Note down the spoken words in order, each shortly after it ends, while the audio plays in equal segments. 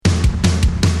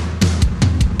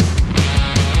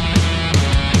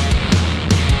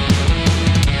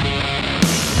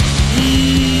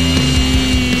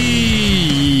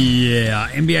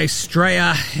NBA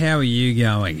Straya. How are you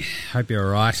going? Hope you're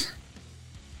alright.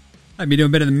 Hope you're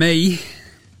doing better than me.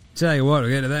 Tell you what, we'll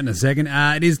get to that in a second.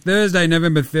 It is Thursday,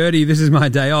 November 30. This is my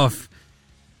day off.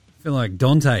 I feel like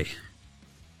Dante.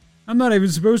 I'm not even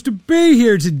supposed to be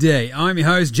here today. I'm your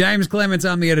host, James Clements.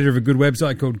 I'm the editor of a good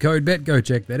website called CodeBet. Go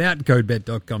check that out,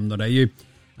 codebet.com.au. You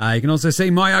can also see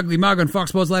my ugly mug on Fox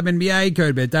Sports Lab NBA,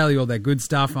 CodeBet Daily, all that good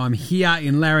stuff. I'm here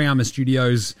in Larry Armour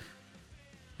Studios,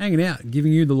 hanging out,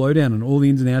 giving you the lowdown on all the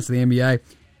ins and outs of the NBA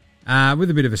with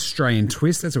a bit of Australian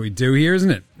twist. That's what we do here, isn't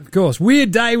it? Of course,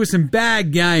 weird day with some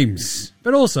bad games,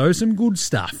 but also some good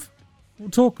stuff.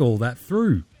 We'll talk all that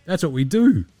through. That's what we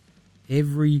do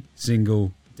every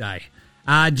single day.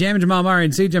 Jam and Jamal Murray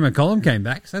and CJ McCollum came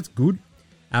back, so that's good.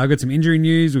 We've got some injury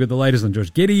news. We've got the latest on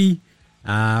Josh Giddey.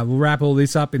 We'll wrap all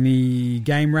this up in the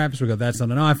game wraps. We've got That's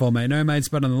Not an Eye, Old Mate, No Mate,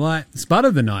 Spud of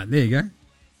the Night. There you go.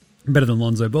 Better than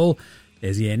Lonzo Ball.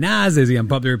 There's the Nas, there's the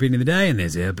unpopular opinion of the day, and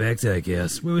there's our back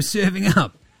takehouse, where we're serving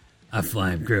up a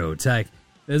flame grill take.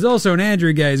 There's also an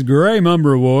Andrew Gaze Grey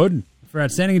Mumber Award for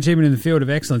outstanding achievement in the field of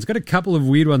excellence. Got a couple of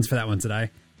weird ones for that one today,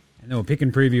 and then we'll pick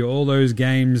and preview all those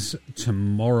games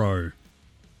tomorrow.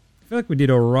 I feel like we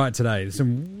did all right today. There's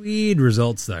some weird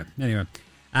results, though. Anyway,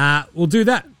 we'll do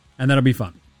that, and that'll be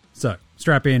fun. So,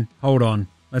 strap in, hold on,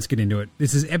 let's get into it.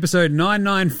 This is episode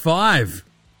 995,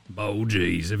 oh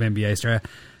geez, of NBA Australia.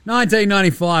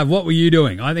 1995, what were you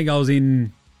doing? I think I was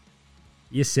in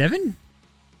year 7?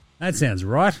 That sounds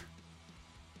right.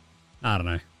 I don't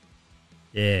know.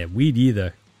 Yeah, weird year though.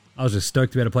 I was just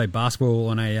stoked to be able to play basketball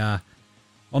on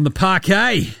the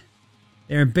parquet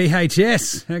there in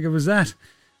BHS. How good was that?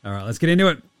 All right, let's get into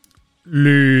it.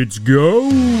 Let's go.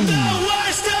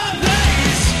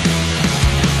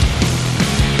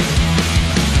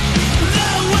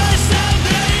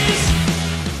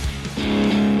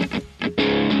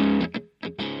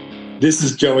 This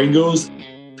is Joe Ingles,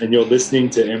 and you're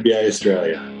listening to NBA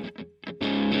Australia.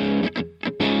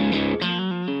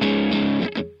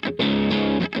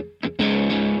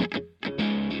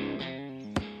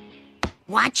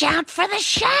 Watch out for the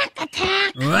Shaq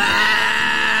attack.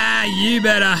 You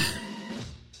better.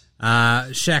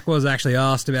 Shaq was actually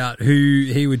asked about who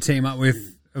he would team up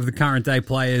with of the current day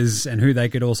players and who they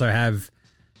could also have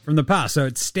from the past. So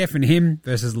it's Steph and him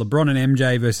versus LeBron and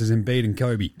MJ versus Embiid and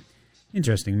Kobe.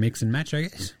 Interesting mix and match, I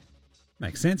guess.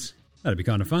 Makes sense. That'd be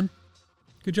kind of fun.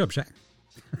 Good job, Shaq.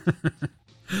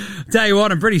 Tell you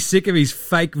what, I'm pretty sick of his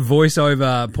fake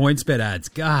voiceover points bet ads.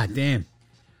 God damn.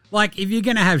 Like, if you're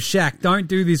going to have Shaq, don't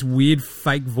do this weird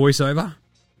fake voiceover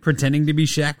pretending to be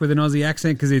Shaq with an Aussie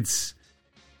accent, because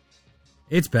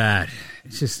it's bad.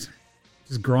 It just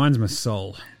grinds my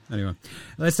soul. Anyway,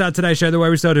 let's start today's show the way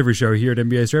we start every show here at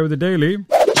NBA Australia with a daily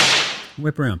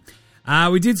whip around.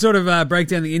 We did sort of break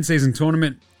down the in-season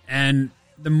tournament, and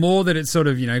the more that it sort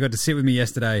of, got to sit with me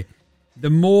yesterday,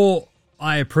 the more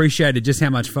I appreciated just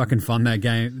how much fucking fun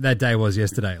that day was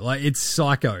yesterday. Like, it's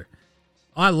psycho.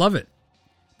 I love it.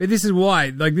 But this is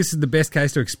why, this is the best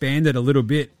case to expand it a little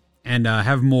bit and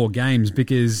have more games,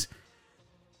 because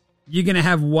you're going to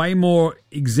have way more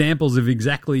examples of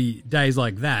exactly days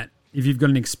like that if you've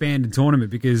got an expanded tournament,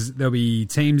 because there'll be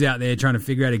teams out there trying to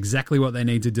figure out exactly what they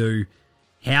need to do,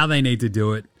 how they need to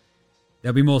do it.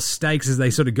 There'll be more stakes as they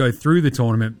sort of go through the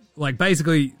tournament. Like,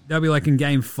 basically, they'll be like in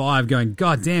Game 5 going,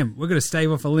 God damn, we're going to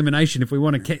stave off elimination if we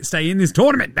want to stay in this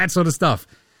tournament, that sort of stuff.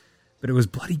 But it was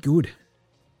bloody good.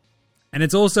 And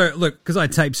it's also, look, because I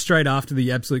taped straight after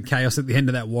the absolute chaos at the end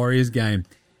of that Warriors game,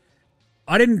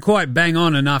 I didn't quite bang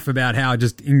on enough about how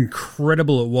just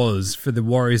incredible it was for the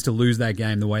Warriors to lose that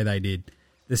game the way they did.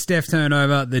 The Steph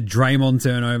turnover, the Draymond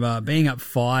turnover, being up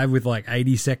 5 with like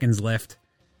 80 seconds left.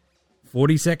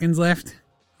 40 seconds left?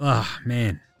 Oh,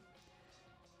 man.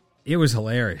 It was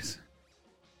hilarious.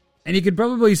 And you could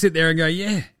probably sit there and go,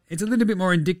 yeah, it's a little bit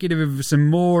more indicative of some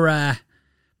more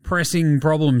pressing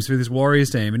problems for this Warriors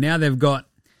team. And now they've got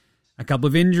a couple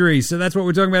of injuries. So that's what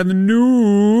we're talking about in the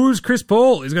news. Chris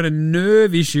Paul has got a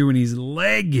nerve issue in his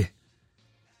leg.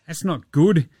 That's not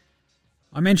good.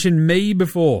 I mentioned me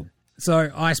before. So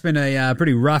I spent a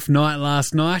pretty rough night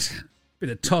last night. Bit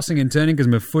of tossing and turning because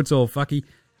my foot's all fucky.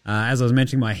 As I was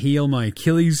mentioning, my heel, my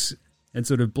Achilles, had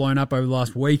sort of blown up over the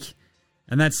last week.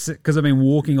 And that's because I've been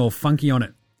walking all funky on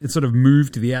it. It sort of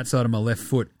moved to the outside of my left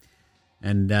foot.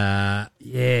 And,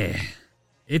 yeah,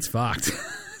 it's fucked.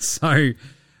 So,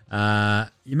 your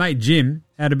mate Jim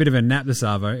had a bit of a nap this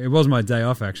arvo. It was my day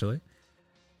off, actually.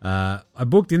 I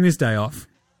booked in this day off.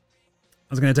 I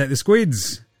was going to take the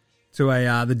squids to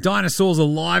the Dinosaurs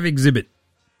Alive exhibit.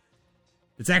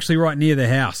 It's actually right near the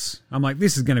house. I'm like,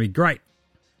 this is going to be great.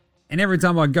 And every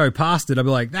time I'd go past it, I'd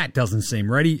be like, that doesn't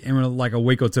seem ready. And when, like a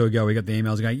week or two ago, we got the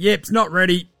emails going, yep, it's not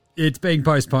ready. It's being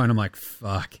postponed. I'm like,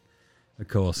 fuck. Of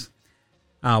course.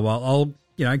 Well, I'll,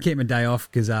 keep my day off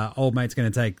because old mate's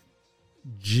going to take,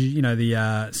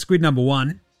 the squid number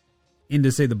 1 in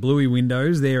to see the Bluey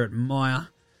windows there at Maya.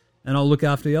 And I'll look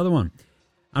after the other one.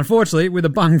 Unfortunately, with a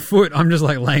bung foot, I'm just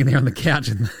like laying there on the couch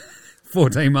and the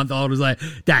 14-month-old is like,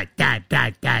 Dad,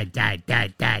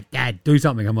 do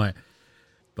something. I'm like,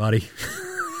 buddy,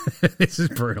 this is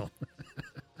brutal.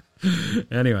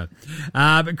 Anyway,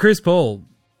 but Chris Paul,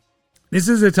 this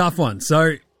is a tough one.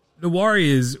 So the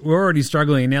Warriors were already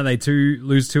struggling, and now they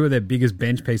lose 2 of their biggest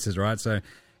bench pieces, right? So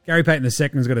Gary Payton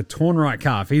II's got a torn right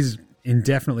calf. He's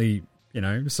indefinitely,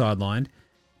 sidelined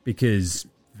because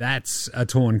that's a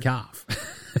torn calf.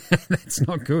 That's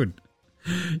not good,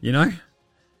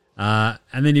 And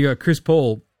then you got Chris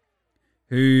Paul,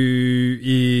 who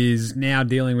is now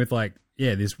dealing with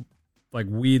this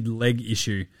weird leg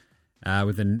issue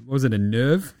with a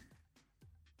nerve?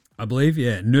 I believe,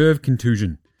 nerve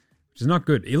contusion, which is not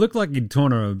good. He looked like he'd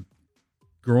torn a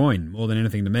groin more than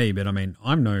anything to me, but I mean,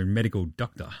 I'm no medical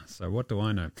doctor, so what do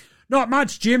I know? Not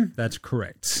much, Jim. That's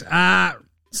correct.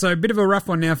 So a bit of a rough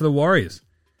one now for the Warriors.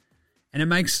 And it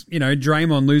makes,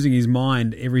 Draymond losing his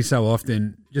mind every so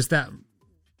often just that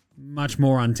much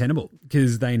more untenable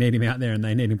because they need him out there and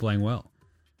they need him playing well.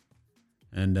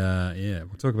 And,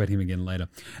 we'll talk about him again later.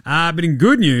 But in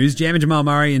good news, Jam and Jamal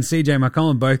Murray and CJ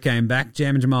McCollum both came back.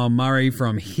 Jam and Jamal Murray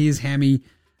from his hammy,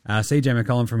 CJ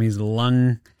McCollum from his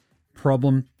lung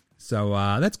problem. So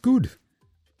that's good.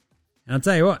 And I'll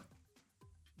tell you what,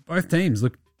 both teams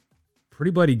look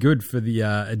pretty bloody good for the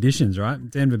additions, right?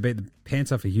 Denver beat the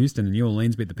pants off of Houston and New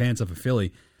Orleans beat the pants off of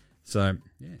Philly. So,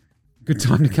 good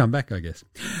time to come back, I guess.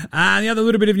 The other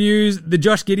little bit of news, the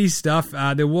Josh Giddey stuff.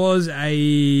 There was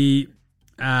a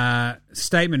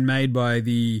statement made by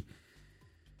the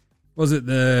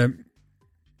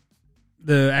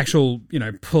actual,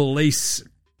 police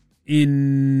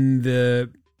in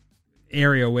the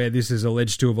area where this is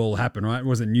alleged to have all happened, right?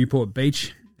 Was it Newport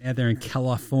Beach out there in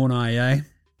California?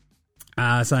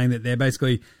 Saying that they're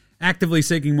basically actively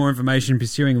seeking more information,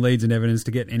 pursuing leads and evidence to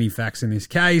get any facts in this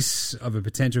case, of a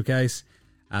potential case.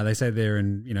 They say they're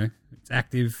it's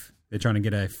active. They're trying to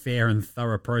get a fair and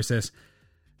thorough process.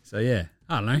 So, I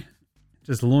don't know.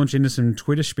 Just launch into some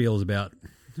Twitter spiels about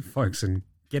folks and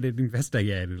get it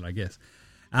investigated, I guess.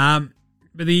 But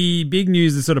the big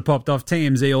news that sort of popped off,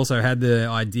 TMZ also had the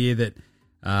idea that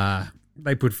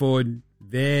they put forward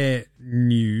their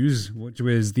news, which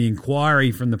was the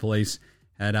inquiry from the police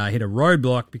had hit a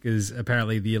roadblock because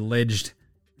apparently the alleged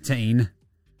teen,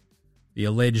 the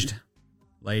alleged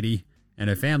lady, and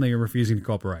her family are refusing to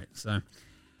cooperate. So,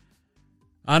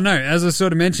 I don't know. As I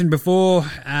sort of mentioned before,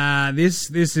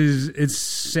 it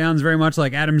sounds very much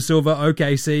like Adam Silver,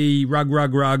 OKC,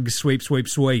 rug,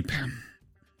 sweep.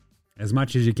 As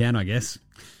much as you can, I guess.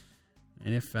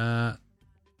 And if,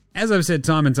 as I've said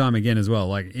time and time again as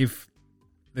well, if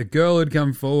the girl had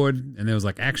come forward and there was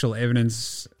actual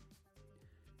evidence,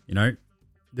 the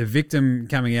victim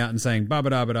coming out and saying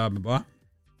ba-ba-da-ba-da-ba-ba,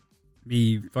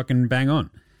 be fucking bang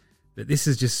on. But this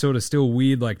is just sort of still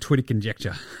weird, Twitter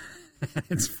conjecture.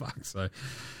 It's fucked. So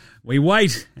we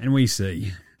wait and we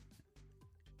see.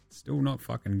 Still not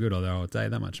fucking good, although I'll tell you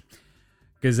that much.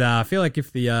 Because I feel like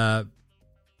if the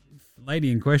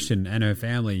lady in question and her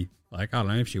family, I don't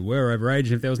know, if she were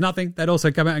overage, if there was nothing, they'd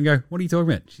also come out and go, what are you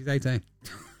talking about? She's 18.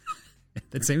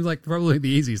 That seems like probably the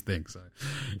easiest thing. So,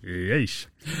 yeesh.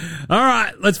 All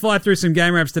right, let's fly through some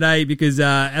game wraps today because,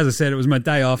 as I said, it was my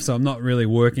day off, so I'm not really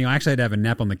working. I actually had to have a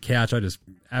nap on the couch. I just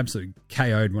absolutely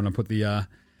KO'd when I put the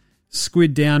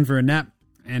squid down for a nap.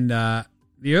 And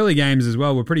the early games as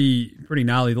well were pretty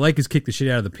gnarly. The Lakers kicked the shit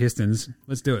out of the Pistons.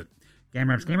 Let's do it. Game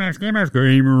wraps.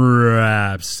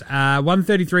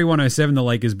 133-107, the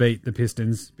Lakers beat the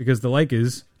Pistons because the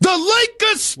Lakers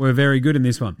were very good in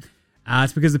this one.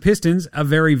 It's because the Pistons are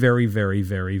very, very, very,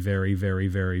 very, very, very,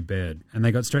 very bad. And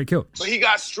they got straight killed. So he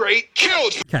got straight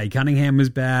killed. Okay, Cunningham was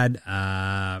bad. He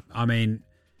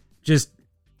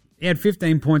had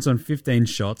 15 points on 15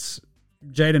 shots.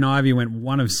 Jaden Ivey went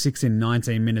 1 of 6 in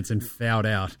 19 minutes and fouled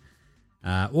out.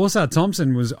 Also,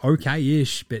 Thompson was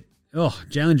okay-ish, but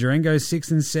Jalen Duren goes 6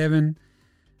 and 7.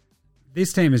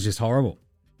 This team is just horrible.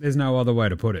 There's no other way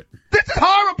to put it. This is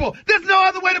horrible. There's no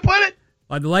other way to put it.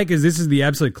 The Lakers, this is the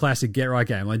absolute classic get-right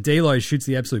game. D'Lo shoots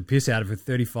the absolute piss out of it,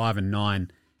 35 and 9,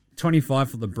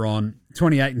 25 for LeBron,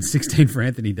 28 and 16 for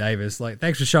Anthony Davis.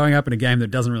 Thanks for showing up in a game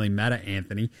that doesn't really matter,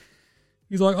 Anthony.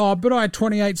 He's like, but I had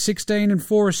 28, 16 and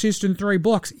 4 assists and 3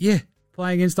 blocks. Yeah,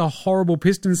 playing against a horrible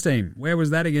Pistons team. Where was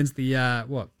that against the,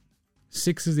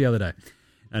 Sixers the other day.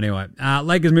 Anyway,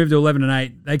 Lakers moved to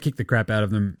 11-8. They kicked the crap out of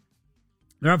them.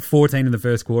 They're up 14 in the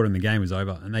first quarter and the game was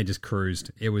over and they just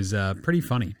cruised. It was pretty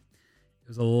funny. It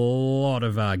was a lot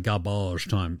of garbage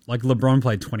time. Like LeBron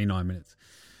played 29 minutes.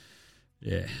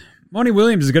 Yeah. Monty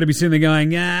Williams is going to be sitting there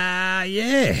going, yeah,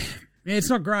 it's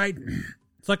not great.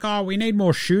 It's like, oh, we need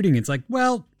more shooting. It's like,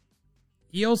 well,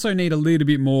 you also need a little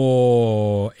bit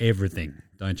more everything,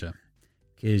 don't you?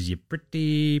 Because you're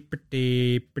pretty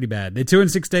bad. They're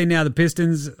 2-16 now, the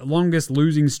Pistons. Longest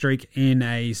losing streak in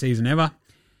a season ever.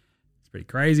 It's pretty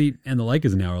crazy. And the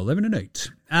Lakers are now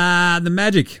 11-8. The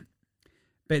Magic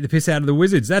beat the piss out of the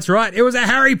Wizards. That's right. It was a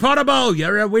Harry Potter bowl.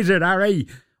 You're a wizard, Harry.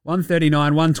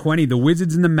 139-120. The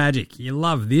Wizards and the Magic. You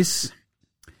love this.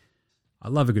 I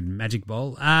love a good Magic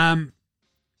bowl.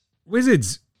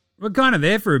 Wizards were kind of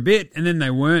there for a bit, and then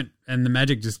they weren't. And the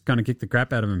Magic just kind of kicked the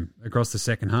crap out of them across the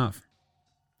second half.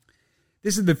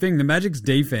 This is the thing, the Magic's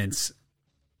defense,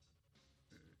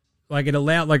 like it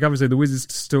allowed, like obviously the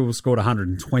Wizards still scored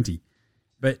 120,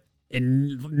 but it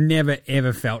never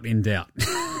ever felt in doubt.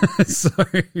 So,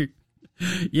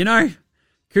 you know,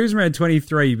 Kuzma had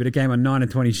 23, but it came on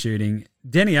 9-20 shooting.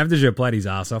 Denny Avdija played his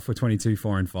ass off for 22,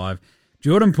 4 and 5.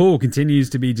 Jordan Poole continues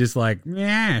to be just like,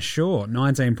 yeah, sure.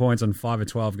 19 points on 5 of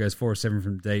 12, goes 4 of 7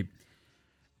 from deep.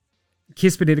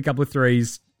 Kispert hit a couple of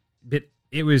threes, but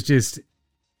it was just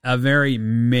a very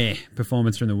meh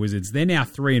performance from the Wizards. They're now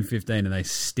 3-15 and they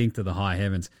stink to the high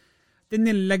heavens. Then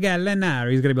he's going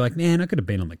to be like, man, I could have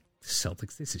been on the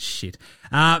Celtics. This is shit.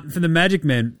 For the Magic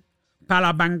men,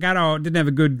 Paolo Banchero didn't have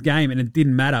a good game and it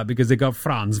didn't matter because they got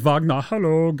Franz Wagner,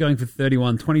 going for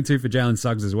 31, 22 for Jalen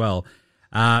Suggs as well.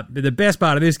 But the best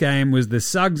part of this game was the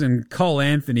Suggs and Cole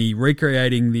Anthony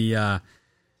recreating the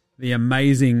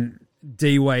amazing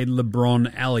D-Wade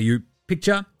LeBron alley-oop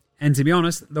picture. And to be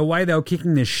honest, the way they were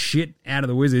kicking the shit out of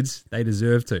the Wizards, they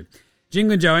deserve to.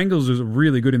 Jingling Joe Ingles was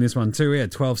really good in this one too. He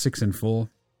had 12, 6 and 4.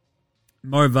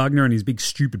 Mo Wagner and his big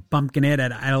stupid pumpkin head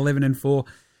at 11 and 4.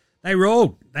 They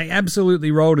rolled. They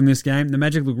absolutely rolled in this game. The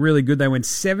Magic looked really good. They went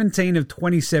 17 of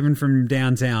 27 from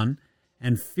downtown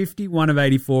and 51 of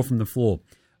 84 from the floor.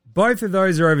 Both of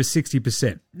those are over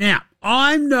 60%. Now,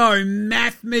 I'm no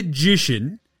math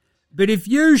magician, but if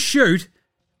you shoot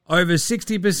over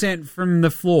 60% from the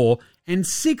floor and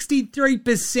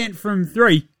 63% from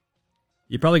three,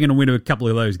 you're probably going to win a couple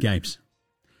of those games.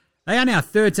 They are now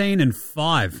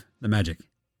 13-5, the Magic.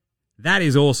 That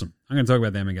is awesome. I'm going to talk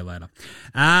about them again later.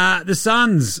 The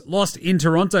Suns lost in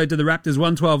Toronto to the Raptors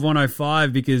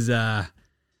 112-105 because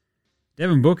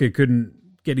Devin Booker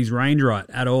couldn't get his range right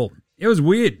at all. It was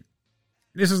weird.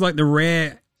 This was like the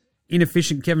rare,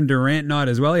 inefficient Kevin Durant night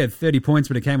as well. He had 30 points,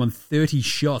 but it came on 30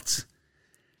 shots.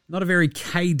 Not a very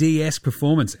KD-esque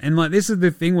performance. And like this is the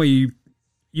thing where you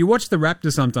watch the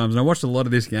Raptors sometimes, and I watched a lot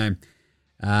of this game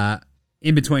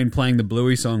in between playing the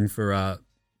Bluey song for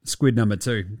Squid number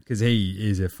 2, because he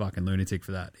is a fucking lunatic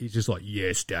for that. He's just like,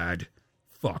 yes, Dad.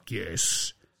 Fuck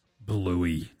yes.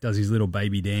 Bluey. Does his little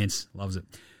baby dance. Loves it.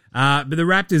 But the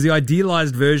Raptors, the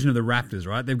idealized version of the Raptors,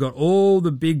 right? They've got all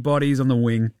the big bodies on the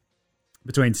wing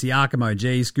between Siakam,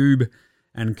 OG, Scoob,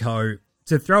 and co.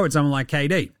 to throw at someone like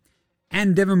KD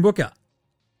and Devin Booker.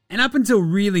 And up until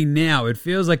really now, it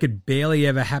feels like it barely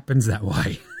ever happens that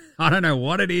way. I don't know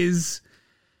what it is,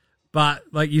 but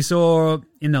like you saw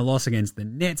in the loss against the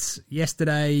Nets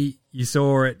yesterday, you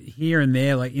saw it here and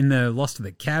there, like in the loss to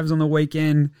the Cavs on the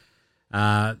weekend.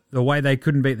 The way they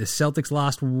couldn't beat the Celtics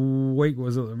last week,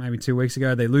 was it maybe 2 weeks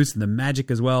ago? They lose to the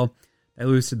Magic as well. They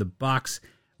lose to the Bucks.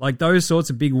 Like those sorts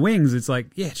of big wings, it's like,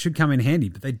 yeah, it should come in handy.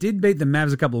 But they did beat the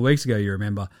Mavs a couple of weeks ago, you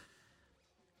remember.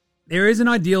 There is an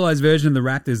idealized version of the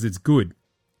Raptors that's good.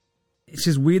 It's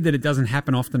just weird that it doesn't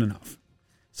happen often enough.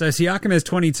 So Siakam has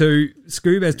 22.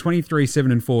 Scoob has 23,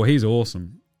 7 and 4. He's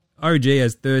awesome. OG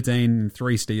has 13,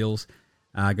 3 steals.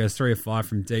 Goes 3 of 5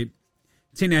 from deep.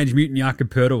 Teenage Mutant Jakob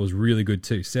Poeltl was really good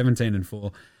too. 17 and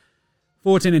 4.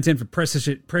 14 and 10 for Precious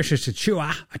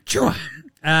Achua.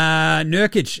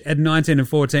 Nurkic had 19 and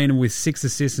 14 with 6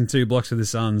 assists and 2 blocks for the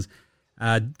Suns.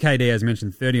 KD, as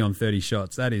mentioned, 30 on 30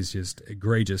 shots. That is just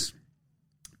egregious.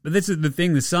 But this is the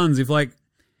thing, the Suns,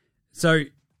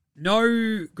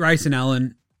 no Grayson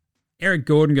Allen. Eric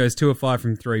Gordon goes 2 of 5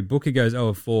 from 3. Booker goes 0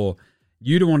 of 4.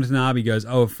 Yuta Watanabe goes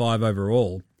 0 of 5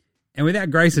 overall. And without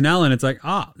Grayson Allen, it's like,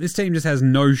 this team just has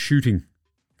no shooting.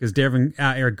 Because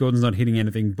Eric Gordon's not hitting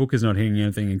anything, Booker's not hitting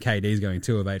anything, and KD's going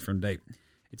 2 of 8 from deep.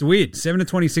 It's weird. 7 of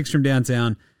 26 from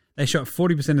downtown. They shot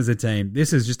 40% as a team.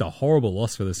 This is just a horrible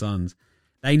loss for the Suns.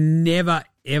 They never,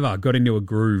 ever got into a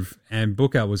groove, and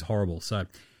Booker was horrible. So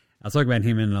I'll talk about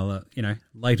him in a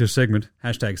later segment.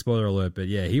 # spoiler alert. But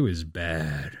yeah, he was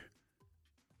bad.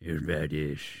 It was bad,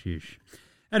 yes.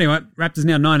 Anyway, Raptors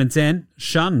now 9-10.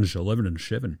 Suns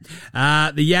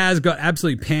 11-7. The Jazz got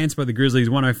absolutely pants by the Grizzlies,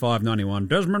 105-91.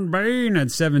 Desmond Bain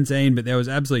had 17, but there was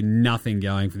absolutely nothing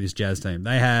going for this Jazz team.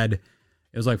 It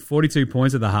was like 42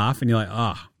 points at the half, and you're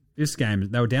like, this game,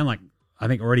 they were down like, I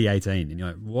think already 18. And you're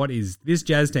like, what is, this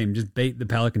Jazz team just beat the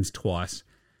Pelicans twice,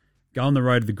 go on the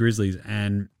road to the Grizzlies,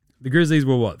 and the Grizzlies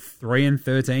were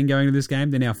 3-13 going to this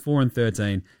game? They're now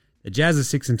 4-13. The Jazz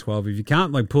are 6-12. If you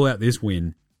can't pull out this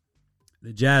win,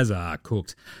 the Jazz are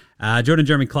cooked.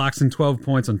 Jeremy Clarkson, 12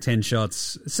 points on 10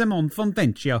 shots. Simon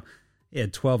Fontencio,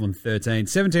 12 on 13.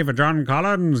 17 for John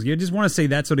Collins. You just want to see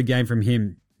that sort of game from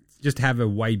him. Just have a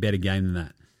way better game than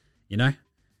that, you know?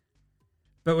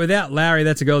 But without Lowry,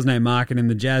 that's a girl's name, Mark, and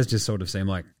the Jazz just sort of seem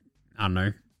like, I don't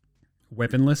know,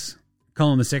 weaponless.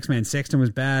 Colin the Sexman Sexton was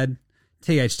bad.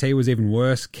 THT was even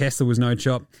worse. Kessler was no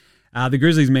chop. The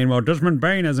Grizzlies, meanwhile, Desmond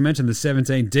Bain, as I mentioned, the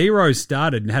 17. D-Rose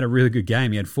started and had a really good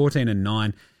game. He had 14 and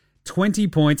 9. 20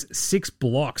 points, 6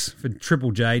 blocks for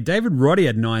Triple J. David Roddy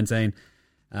had 19.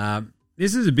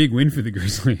 This is a big win for the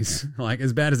Grizzlies.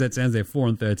 As bad as that sounds, they're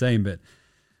 4-13, but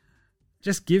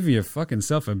just give your fucking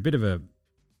self a bit of a,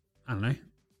 I don't know,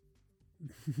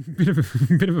 bit of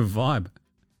a vibe.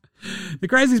 The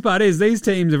craziest part is these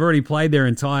teams have already played their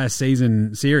entire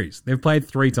season series. They've played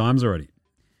 3 times already.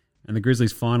 And the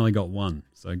Grizzlies finally got one.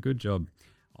 So good job,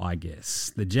 I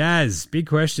guess. The Jazz, big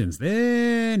questions.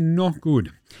 They're not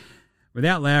good.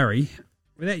 Without Lowry,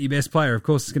 without your best player, of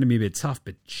course, it's going to be a bit tough,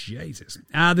 but Jesus.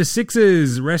 The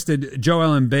Sixers rested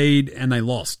Joel Embiid, and they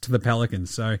lost to the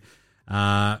Pelicans. So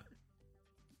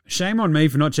shame on me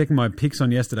for not checking my picks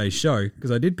on yesterday's show,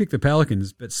 because I did pick the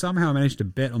Pelicans, but somehow I managed to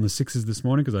bet on the Sixers this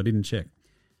morning because I didn't check.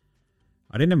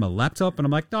 I didn't have my laptop, and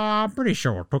I'm like, I'm pretty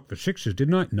sure I took the Sixers,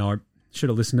 didn't I? No. Should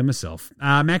have listened to myself.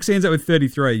 Max ends up with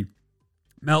 33.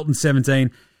 Melton, 17.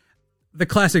 The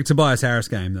classic Tobias Harris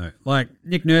game, though.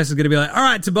 Nick Nurse is going to be like, all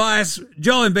right, Tobias,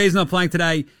 Joel Embiid's not playing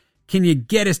today. Can you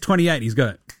get us 28? He's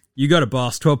got it. You got it,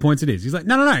 boss. 12 points it is. He's like,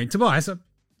 no, Tobias,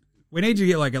 we need you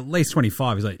to get at least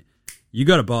 25. He's like, you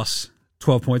got it, boss.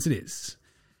 12 points it is.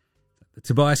 The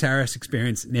Tobias Harris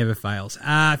experience never fails.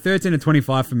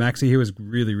 13-25 for Maxey. He was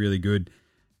really, really good.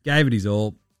 Gave it his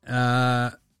all.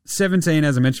 17,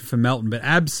 as I mentioned, for Melton, but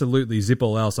absolutely zip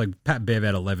all else. Pat Bev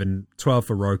at 11, 12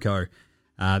 for Rocco.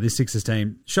 This Sixers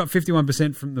team shot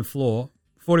 51% from the floor,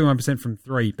 41% from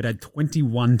 3, but had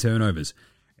 21 turnovers.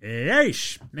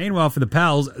 Yeesh. Meanwhile, for the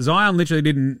Pals, Zion literally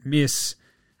didn't miss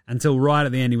until right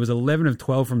at the end. He was 11 of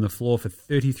 12 from the floor for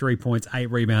 33 points,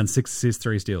 8 rebounds, 6 assists,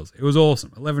 3 steals. It was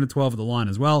awesome. 11 of 12 at the line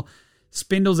as well.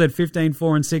 Spindles had 15,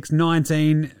 4 and 6,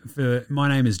 19 for My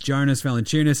Name is Jonas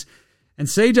Valanciunas. And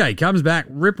CJ comes back,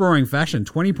 rip-roaring fashion,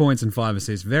 20 points and 5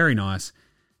 assists. Very nice.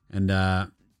 And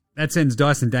that sends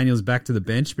Dyson Daniels back to the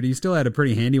bench, but he still had a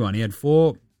pretty handy one. He had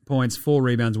 4 points, 4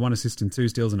 rebounds, 1 assist and 2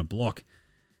 steals and a block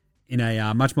in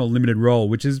a much more limited role,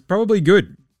 which is probably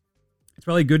good. It's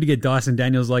probably good to get Dyson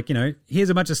Daniels here's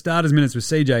a bunch of starters minutes with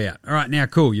CJ out. All right, now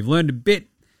cool. You've learned a bit.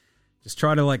 Just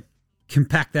try to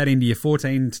compact that into your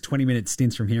 14 to 20-minute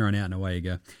stints from here on out, and away you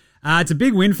go. It's a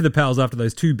big win for the Pals after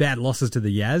those 2 bad losses to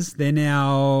the Jazz. They're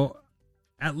now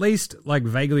at least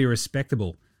vaguely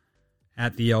respectable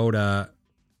at the old,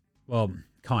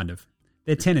 kind of.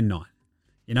 They're 10-9,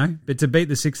 you know? But to beat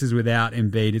the Sixers without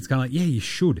Embiid, it's kind of you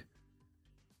should.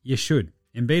 You should.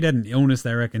 Embiid had an illness,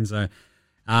 they reckon, so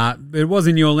it was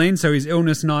in New Orleans, so his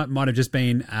illness might have just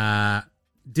been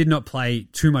did not play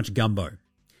too much gumbo.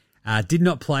 Did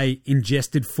not play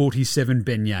ingested 47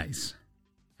 beignets.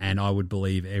 And I would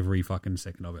believe every fucking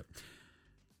second of it.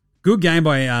 Good game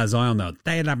by Zion, though.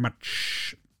 They that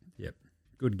much. Yep.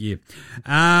 Good gear.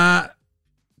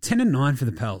 10-9 for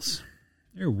the Pels.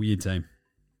 They're a weird team.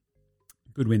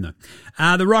 Good win, though.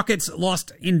 The Rockets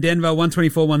lost in Denver,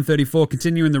 124-134.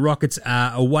 Continuing the Rockets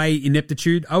away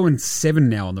ineptitude. 0-7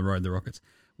 now on the road, the Rockets.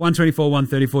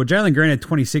 124-134. Jalen Green had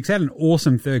 26. Had an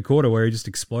awesome third quarter where he just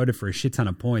exploded for a shit ton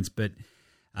of points. But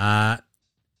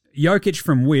Jokic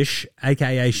from Wish,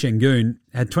 a.k.a. Şengün,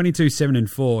 had 22, 7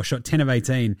 and 4, shot 10 of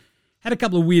 18. Had a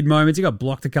couple of weird moments. He got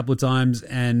blocked a couple of times,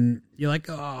 and you're like,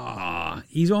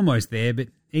 he's almost there, but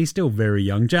he's still very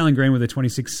young. Jalen Green with a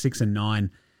 26, 6 and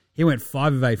 9. He went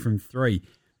 5 of 8 from 3.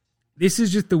 This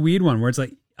is just the weird one where it's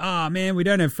like, man, we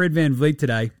don't have Fred VanVleet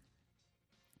today.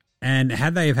 And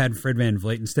had they have had Fred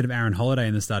VanVleet instead of Aaron Holiday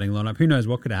in the starting lineup, who knows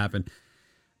what could have happened.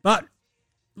 But,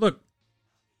 look,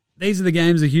 these are the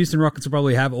games the Houston Rockets will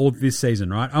probably have all this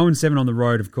season, right? 0-7 on the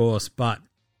road, of course, but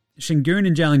Şengün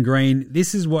and Jalen Green,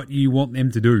 this is what you want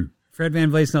them to do. Fred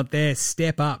VanVleet's not there.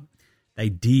 Step up. They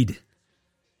did.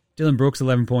 Dylan Brooks,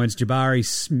 11 points. Jabari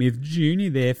Smith Jr.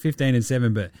 there, 15 and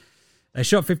 7, but They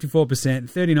shot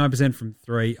 54%, 39% from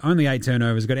three, only 8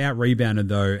 turnovers, got out-rebounded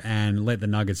though, and let the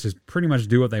Nuggets just pretty much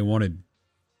do what they wanted.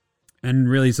 And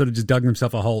really sort of just dug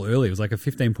themselves a hole early. It was like a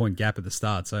 15-point gap at the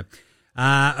start. So,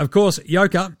 of course,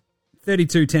 Jokic,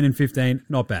 32, 10, and 15,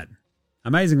 not bad.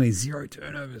 Amazingly, 0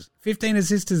 turnovers. 15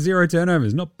 assists to 0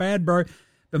 turnovers. Not bad, bro.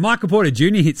 But Michael Porter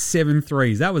Jr. hit 7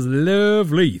 threes. That was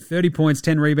lovely. 30 points,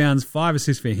 10 rebounds, 5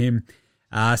 assists for him.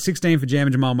 16 for Jam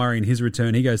and Jamal Murray in his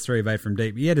return. He goes 3 of 8 from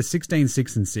deep. He had a 16,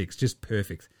 6, and 6. Just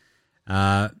perfect.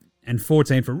 And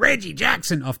 14 for Reggie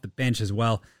Jackson off the bench as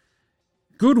well.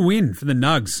 Good win for the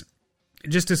Nugs.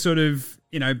 Just to sort of,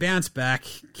 bounce back,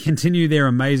 continue their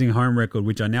amazing home record,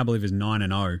 which I now believe is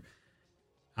 9-0.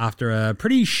 After a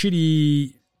pretty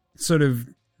shitty sort of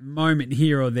moment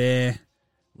here or there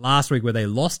last week where they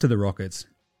lost to the Rockets.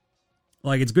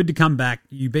 Like, it's good to come back.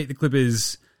 You beat the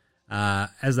Clippers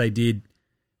as they did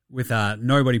with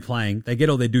nobody playing. They get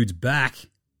all their dudes back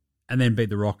and then beat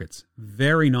the Rockets.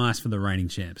 Very nice for the reigning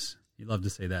champs. You'd love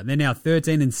to see that. And they're now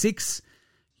 13-6.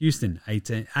 Houston,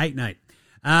 8-8.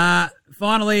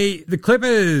 Finally, the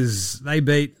Clippers, they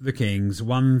beat the Kings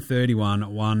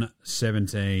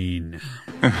 131-117.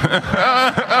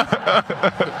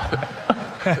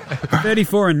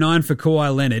 34-9 for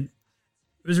Kawhi Leonard.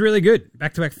 It was really good.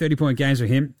 Back-to-back 30-point games for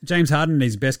him. James Harden in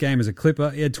his best game as a Clipper.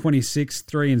 He had 26,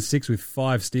 3 and 6 with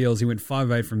 5 steals. He went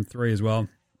 5 of 8 from 3 as well.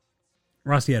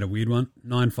 Rusty had a weird one,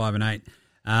 9, 5 and 8.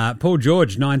 Paul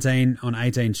George, 19 on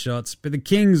 18 shots. But the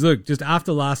Kings, look, just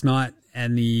after last night,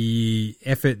 and the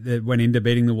effort that went into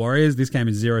beating the Warriors, this came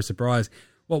as zero surprise.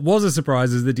 What was a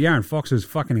surprise is that De'Aaron Fox was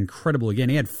fucking incredible again.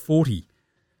 He had 40.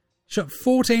 Shot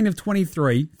 14 of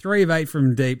 23, 3 of 8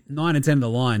 from deep, 9 and 10 to the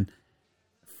line.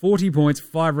 40 points,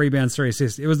 5 rebounds, 3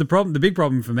 assists. It was the problem. The big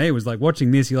problem for me was like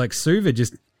watching this, you're like, Suva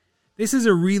just... This is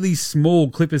a really small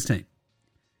Clippers team.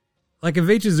 Like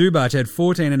Ivica Zubac had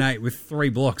 14 and 8 with 3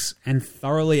 blocks and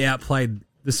thoroughly outplayed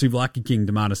the Suvlaki King,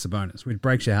 Domantas Sabonis, which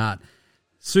breaks your heart.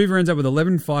 Suva ends up with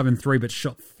 11, 5, and 3, but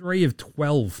shot 3 of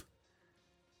 12.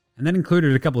 And that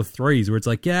included a couple of threes where it's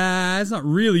like, yeah, it's not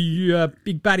really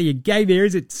big buddy you gave there,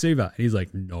 is it, Suva? And he's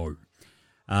like, no.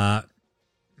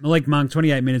 Malik Monk,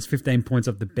 28 minutes, 15 points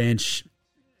off the bench.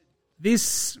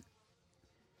 This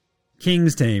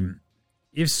Kings team,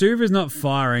 if Suva's not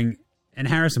firing and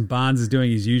Harrison Barnes is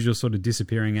doing his usual sort of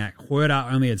disappearing act,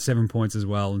 Huerta only had 7 points as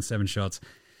well and 7 shots.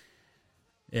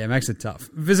 Yeah, it makes it tough.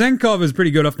 Vezenkov is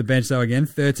pretty good off the bench, though, again,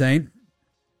 13.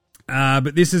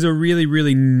 But this is a really,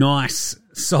 really nice,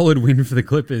 solid win for the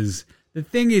Clippers. The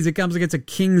thing is, it comes against a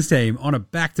Kings team on a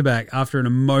back-to-back after an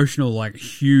emotional, like,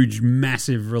 huge,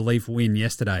 massive relief win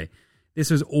yesterday. This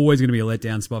was always going to be a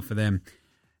letdown spot for them.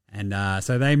 And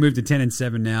so they moved to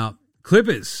 10-7 now.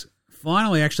 Clippers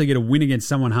finally actually get a win against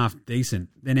someone half decent.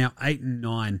 They're now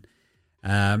 8-9.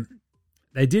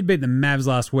 They did beat the Mavs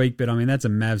last week, but, I mean, that's a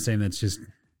Mavs team that's just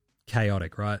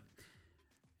chaotic, right?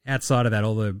 Outside of that,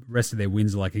 all the rest of their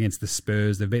wins are like against the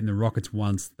Spurs. They've beaten the Rockets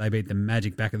once. They beat the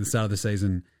Magic back at the start of the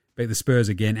season, beat the Spurs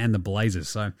again, and the Blazers.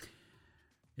 So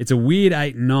it's a weird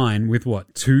 8-9 with,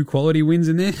 2 quality wins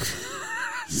in there?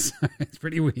 So it's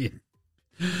pretty weird.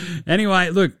 Anyway,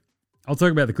 look, I'll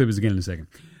talk about the Clippers again in a second.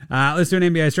 Let's do an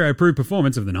NBA Australia approved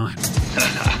performance of the night.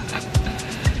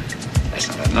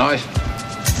 That's not a knife.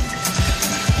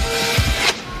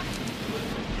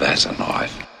 That's a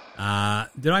knife.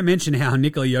 Did I mention how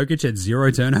Nikola Jokic had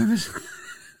 0 turnovers?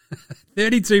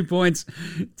 32 points,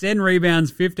 10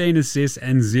 rebounds, 15 assists,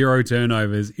 and 0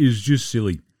 turnovers is just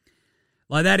silly.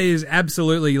 Like, that is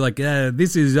absolutely like,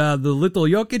 this is the little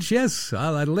Jokic, yes.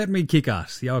 Let me kick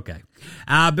ass. Yeah, okay.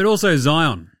 But also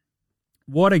Zion.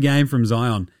 What a game from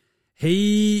Zion.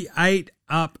 He ate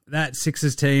up that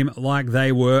Sixers team like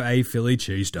they were a Philly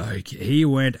cheesesteak. He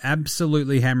went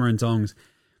absolutely hammer and tongs.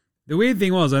 The weird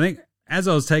thing was, I think, as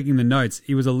I was taking the notes,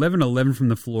 he was 11-11 from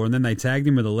the floor, and then they tagged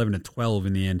him with 11-12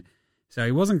 in the end. So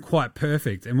he wasn't quite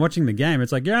perfect. And watching the game,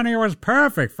 it's like, yeah, he was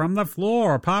perfect from the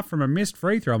floor, apart from a missed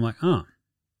free throw. I'm like, oh.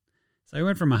 So he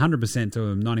went from 100% to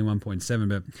a 91.7,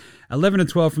 but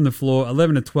 11-12 from the floor,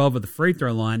 11-12 at the free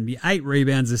throw line, the 8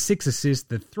 rebounds, the 6 assists,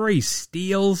 the 3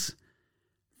 steals,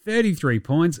 33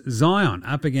 points. Zion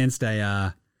up against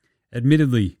a,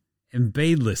 admittedly,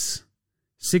 Embiidless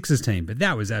Sixers team, but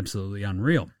that was absolutely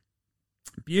unreal.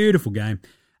 Beautiful game.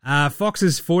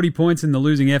 Fox's 40 points in the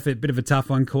losing effort, bit of a tough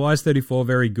one. Kawhi's 34,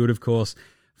 very good, of course.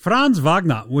 Franz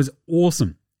Wagner was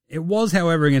awesome. It was,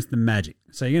 however, against the Magic,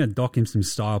 so you're going to dock him some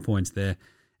style points there.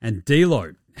 And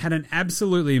D'Lo had an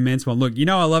absolutely immense one. Look,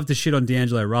 I love to shit on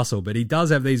D'Angelo Russell, but he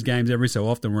does have these games every so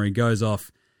often where he goes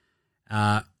off.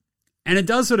 And it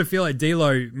does sort of feel like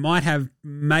D'Lo might have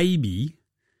maybe,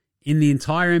 in the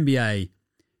entire NBA,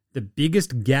 the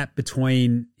biggest gap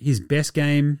between his best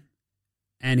game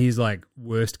and his like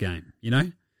worst game, you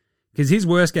know? Because his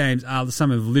worst games are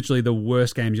some of literally the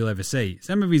worst games you'll ever see.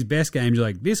 Some of his best games, you're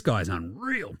like, this guy's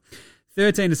unreal.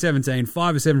 13 to 17,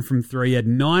 5 of 7 from 3, had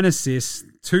 9 assists,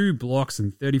 2 blocks,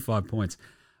 and 35 points.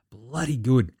 Bloody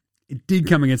good. It did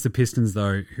come against the Pistons,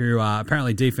 though, who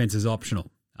apparently defense is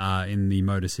optional in the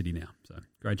Motor City now. So,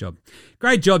 great job.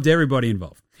 Great job to everybody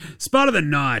involved. Spot of the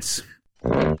night. Spud,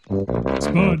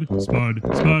 spud, spud,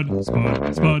 spud,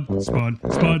 spud, spud, spud,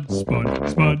 spud, spud,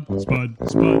 spud, spud,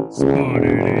 spud, spud,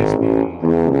 it is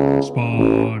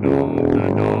spud of the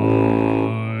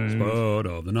night. Spud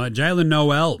of the night. Jalen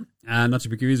Noel. Not to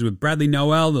be confused with Bradley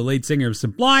Noel, the lead singer of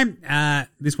Sublime.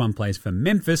 This one plays for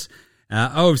Memphis.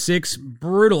 0 of 6.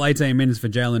 Brutal 18 minutes for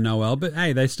Jalen Noel. But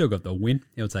hey, they still got the win.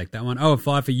 He'll take that one. 0 of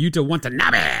 5 for Yuta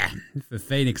Watanabe for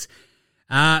Phoenix.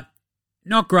 Not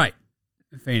great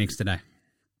for Phoenix today.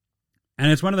 And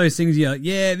it's one of those things you're like,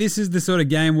 yeah, this is the sort of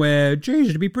game where, geez,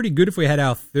 it'd be pretty good if we had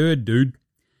our third dude.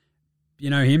 You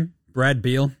know him? Brad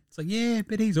Beal. It's like, yeah,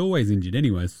 but he's always injured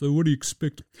anyway, so what do you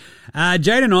expect?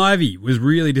 Jaden Ivey was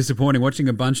really disappointing watching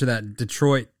a bunch of that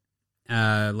Detroit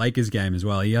Lakers game as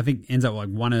well. He, I think, ends up like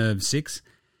 1 of 6.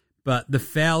 But the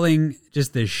fouling,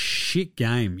 just the shit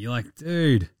game. You're like,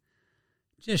 dude,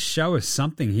 just show us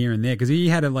something here and there. Because he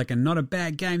had a not a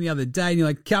bad game the other day. And you're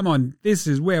like, come on, this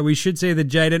is where we should see the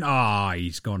Jaden. Oh,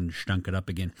 he's gone and stunk it up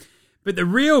again. But the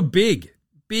real big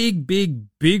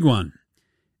one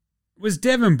was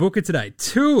Devin Booker today.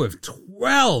 2 of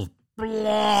 12.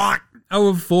 0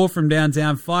 of 4 from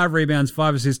downtown. 5 rebounds,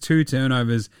 5 assists, 2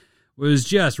 turnovers. Was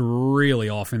just really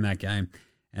off in that game.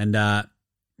 And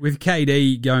with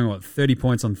KD going, 30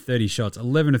 points on 30 shots,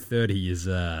 11 of 30 is,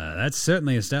 that's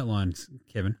certainly a stat line,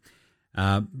 Kevin.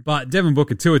 But Devin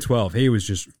Booker, 2 of 12. He was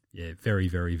just, very,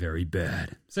 very, very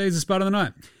bad. So he's the spot of the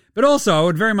night. But also, I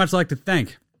would very much like to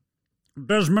thank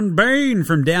Desmond Bain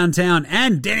from downtown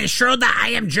and Dennis Schroeder, I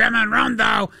am German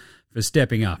Rondo, for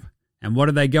stepping up. And what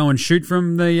did they go and shoot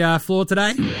from the floor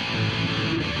today?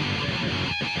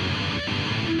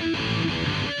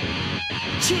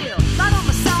 Chill, light on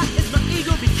my side as my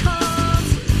ego becomes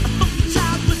a funky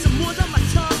child with some words on my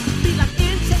tongue. Be like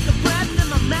in, take a breath, and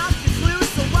my mouth gets loose.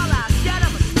 So while I scatter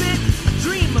my spit, a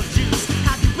dream of juice.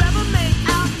 Have you ever made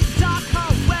out dark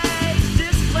hallways?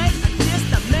 This place, I guess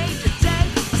I made the day.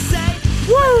 I say,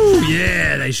 woo!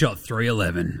 Yeah, they shot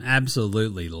 311.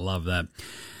 Absolutely love that.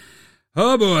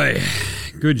 Oh boy,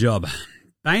 good job.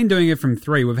 Bain doing it from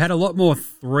 3. We've had a lot more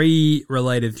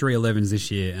 3-related 311s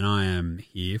this year, and I am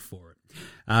here for it.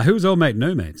 Who's old mate,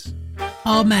 no mates?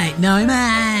 Old mate, no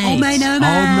mates. Old mate, no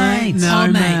mates.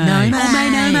 Old mate, no mates. Old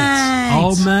mate, no mates.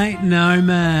 Old mate, no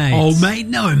mates. Old mate,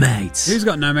 no mates. Who's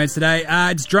got no mates today?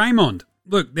 It's Draymond.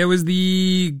 Look, there was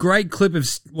the great clip of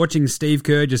watching Steve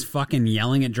Kerr just fucking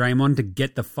yelling at Draymond to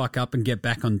get the fuck up and get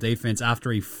back on defense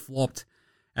after he flopped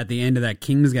at the end of that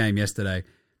Kings game yesterday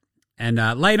and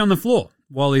laid on the floor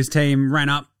while his team ran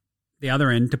up the other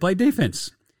end to play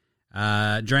defense.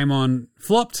 Draymond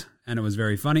flopped, and it was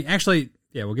very funny. Actually,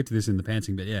 yeah, we'll get to this in the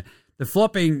pantsing, but yeah. The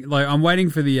flopping, I'm waiting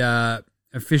for the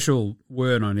official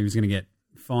word on if he's going to get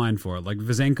fined for it. Like,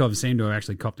 Vezenkov seemed to have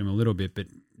actually copped him a little bit, but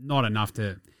not enough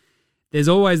to... There's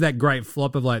always that great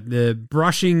flop of, the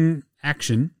brushing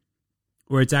action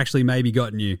where it's actually maybe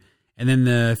gotten you, and then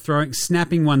the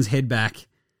snapping one's head back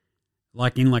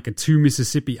in a 2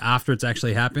 Mississippi after it's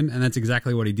actually happened, and that's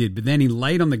exactly what he did. But then he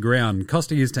laid on the ground,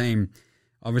 costing his team,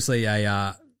 obviously,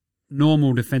 a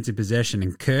normal defensive possession,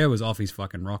 and Kerr was off his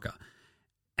fucking rocker.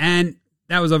 And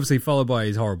that was obviously followed by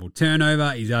his horrible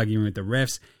turnover. He's arguing with the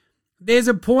refs. There's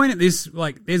a point at this,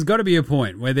 there's got to be a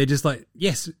point where they're just like,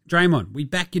 yes, Draymond, we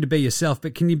back you to be yourself,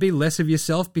 but can you be less of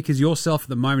yourself? Because yourself at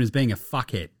the moment is being a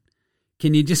fuckhead.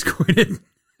 Can you just quit it?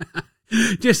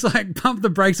 Just pump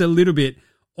the brakes a little bit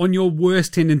on your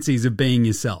worst tendencies of being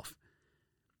yourself.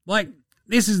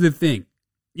 This is the thing.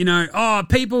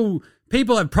 People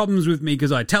have problems with me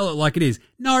because I tell it like it is.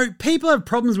 No, people have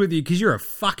problems with you because you're a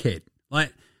fuckhead.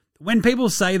 When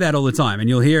people say that all the time, and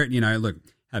you'll hear it, look,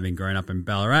 having grown up in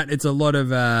Ballarat, it's a lot of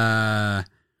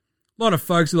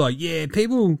folks who are like, yeah,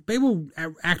 people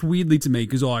act weirdly to me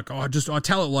because I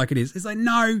tell it like it is. It's like,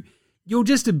 no, you're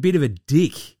just a bit of a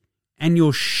dick and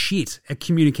you're shit at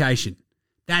communication.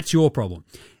 That's your problem.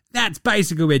 That's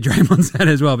basically where Draymond's at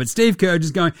as well. But Steve Kerr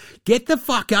just going, get the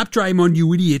fuck up, Draymond,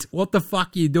 you idiot. What the fuck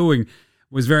are you doing?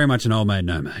 Was very much an old mate,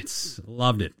 no mates.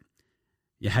 Loved it.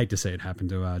 You hate to see it happen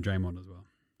to Draymond as well.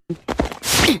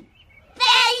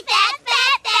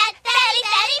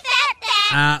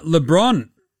 LeBron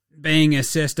being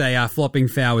assessed a flopping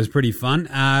foul was pretty fun.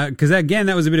 Because, again,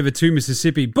 that was a bit of a 2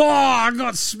 Mississippi.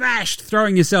 Got smashed.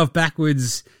 Throwing yourself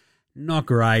backwards. Not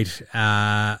great.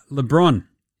 LeBron,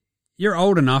 you're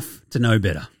old enough to know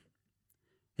better.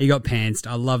 He got pantsed.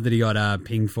 I love that he got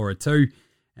pinged for it too.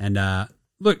 And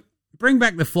look, bring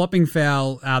back the flopping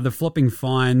foul, the flopping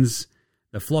fines,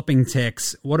 the flopping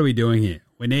techs. What are we doing here?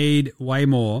 We need way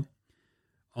more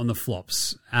on the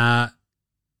flops. I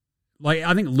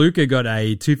think Luka got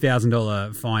a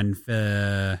 $2,000 fine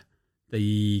for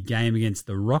the game against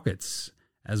the Rockets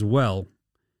as well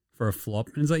for a flop.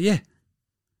 And it's like, yeah,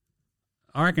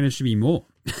 I reckon it should be more.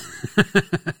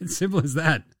 It's simple as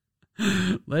that.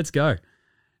 Let's go.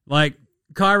 Like,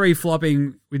 Kyrie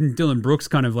flopping with Dylan Brooks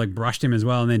kind of like brushed him as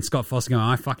well. And then Scott Foster going,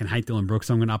 I fucking hate Dylan Brooks,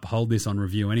 so I'm going to uphold this on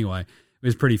review anyway. It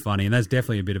was pretty funny. And that's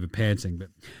definitely a bit of a pantsing. But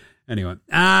anyway,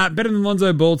 better than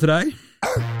Lonzo Ball today.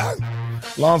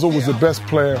 Lonzo was the best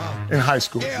player in high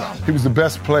school. He was the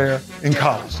best player in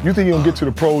college. You think he'll get to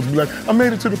the pros and be like, I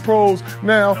made it to the pros,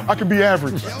 now I can be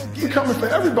average. We're coming for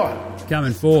everybody.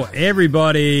 Coming for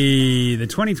everybody. The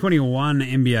 2021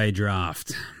 NBA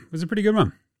draft was a pretty good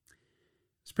one.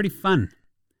 It's pretty fun.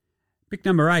 Pick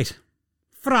number 8.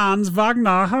 Franz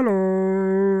Wagner,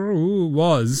 hello.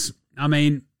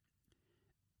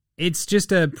 It's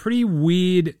just a pretty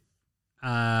weird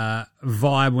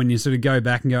vibe when you sort of go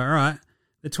back and go, all right,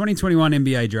 the 2021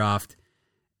 NBA draft,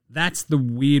 that's the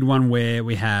weird one where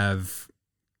we've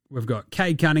got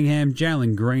Cade Cunningham,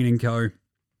 Jalen Green and co.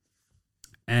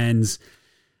 And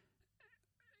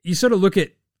you sort of look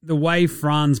at the way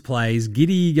Franz plays.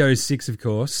 Giddey goes 6, of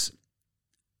course.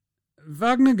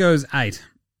 Wagner goes 8.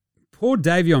 Poor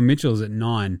Davion Mitchell's at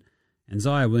 9. And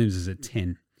Zion Williams is at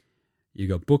 10. You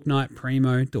got Bouknight,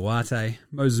 Primo, Duarte,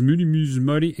 Moses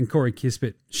Moody, and Corey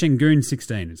Kispert. Şengün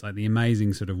 16. It's like the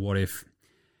amazing sort of what if.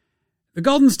 The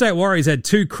Golden State Warriors had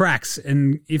 2 cracks,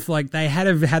 and if like they had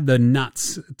have had the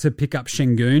nuts to pick up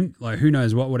Şengün, like who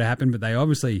knows what would have happened, but they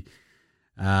obviously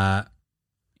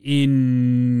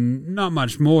in not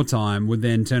much more time would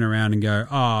then turn around and go,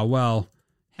 oh, well,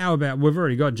 how about we've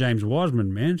already got James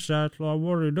Wiseman, man, so it's like,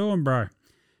 what are you doing, bro?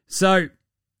 So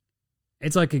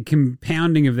it's like a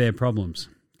compounding of their problems.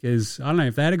 Because, I don't know,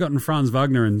 if they had gotten Franz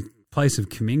Wagner in place of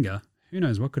Kuminga, who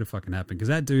knows what could have fucking happened. Because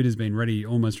that dude has been ready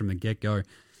almost from the get-go.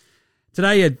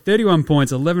 Today he had 31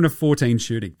 points, 11 of 14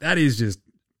 shooting. That is just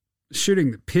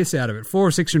shooting the piss out of it. 4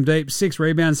 of 6 from deep, 6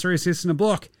 rebounds, 3 assists and a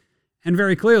block. And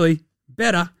very clearly,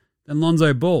 better than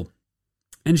Lonzo Ball.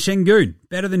 And Şengün,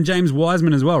 better than James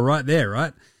Wiseman as well, right there,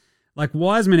 right? Like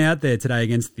Wiseman out there today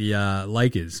against the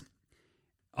Lakers.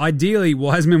 Ideally,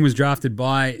 Wiseman was drafted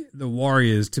by the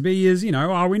Warriors to be as, we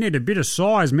need a bit of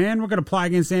size, man. We're going to play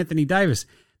against Anthony Davis.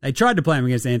 They tried to play him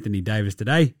against Anthony Davis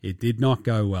today. It did not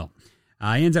go well.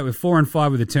 He ends up with 4 and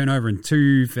 5 with a turnover and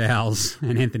 2 fouls.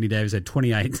 And Anthony Davis had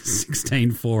 28,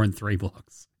 16, 4 and 3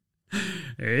 blocks.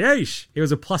 Yeesh. He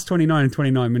was a plus 29 in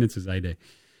 29 minutes as AD.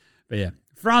 But yeah,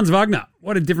 Franz Wagner,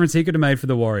 what a difference he could have made for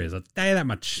the Warriors. I'll tell you that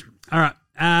much. All right.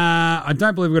 I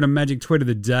don't believe we've got a Magic tweet of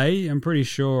the day. I'm pretty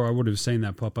sure I would have seen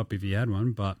that pop up if you had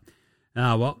one, but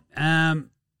it's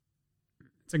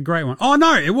a great one. Oh,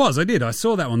 no, it was. I did. I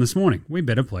saw that one this morning. We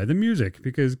better play the music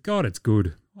because, God, it's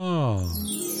good. Oh.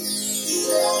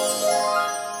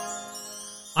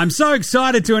 I'm so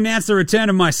excited to announce the return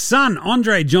of my son,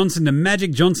 Andre Johnson, to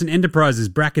Magic Johnson Enterprises,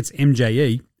 brackets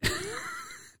MJE.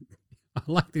 I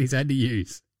like that he's had to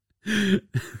use the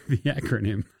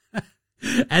acronym.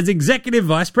 As Executive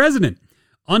Vice President.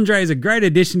 Andre is a great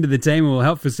addition to the team and will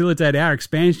help facilitate our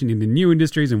expansion into new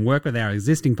industries and work with our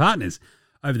existing partners.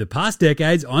 Over the past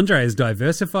decades, Andre has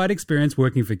diversified experience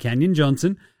working for Canyon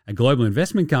Johnson, a global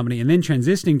investment company, and then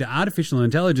transitioning to artificial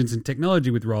intelligence and technology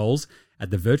with roles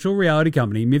at the virtual reality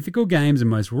company Mythical Games and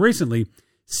most recently,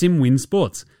 SimWin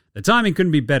Sports. The timing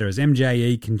couldn't be better as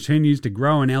MJE continues to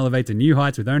grow and elevate to new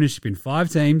heights with ownership in 5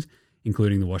 teams,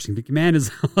 including the Washington Commanders,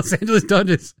 Los Angeles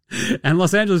Dodgers, and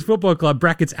Los Angeles Football Club,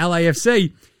 brackets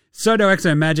LAFC, Soto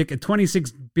Exo Magic, a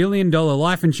 $26 billion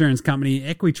life insurance company,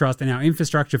 Equitrust, and our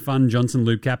infrastructure fund, Johnson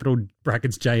Loop Capital,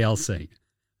 brackets JLC.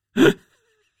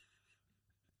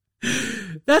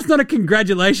 That's not a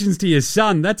congratulations to your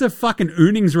son. That's a fucking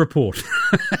earnings report.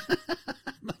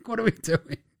 Like, what are we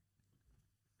doing?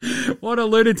 What a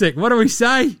lunatic. What do we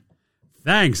say?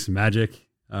 Thanks, Magic.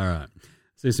 All right.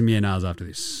 Let's do some yeah-nahs after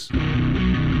this.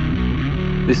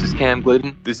 This is Cam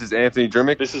Glidden. This is Anthony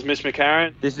Drimmick. This is Mitch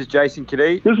McCarron. This is Jason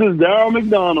Giddey. This is Darryl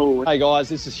McDonald. Hey guys,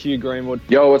 this is Hugh Greenwood.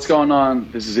 Yo, what's going on?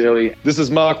 This is Illy. This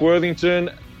is Mark Worthington,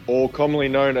 or commonly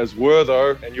known as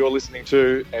Wertho, and you're listening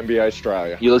to NBA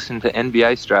Australia. You're listening to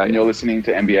NBA Australia. And you're listening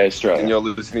to NBA Australia. And you're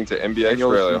listening to NBA And you're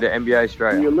Australia. listening to NBA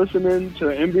Australia. And you're listening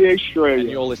to NBA Australia. And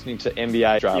you're listening to NBA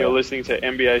Australia. You're listening to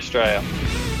NBA Australia.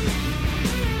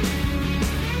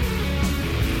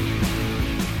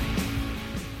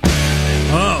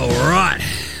 All right.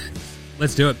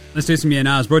 Let's do it. Let's do some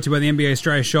ENRs. Brought to you by the NBA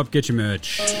Australia shop. Get your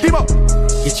merch. Get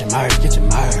your merch, get your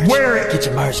merch. Wear it. Get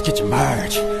your merch, get your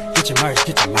merch. Get your merch,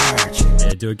 get your merch.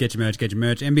 Yeah, do it. Get your merch, get your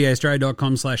merch.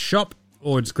 NBAaustralia.com/shop,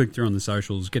 or just click through on the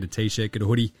socials. Get a t-shirt, get a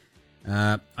hoodie.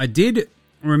 I did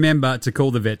remember to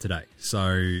call the vet today,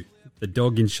 so the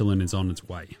dog insulin is on its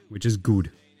way, which is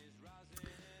good.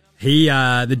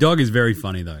 The dog is very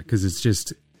funny though, because it's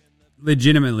just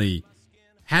legitimately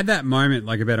had that moment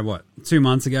like about 2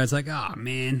 months ago. It's like, oh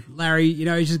man, Larry,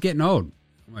 he's just getting old,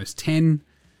 almost 10,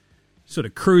 sort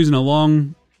of cruising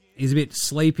along. He's a bit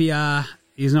sleepier.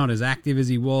 He's not as active as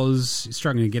he was. He's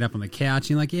struggling to get up on the couch.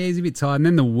 You're like, yeah, he's a bit tired. And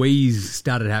then the wheeze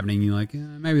started happening. You're like,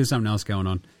 maybe there's something else going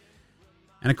on.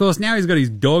 And of course, now he's got his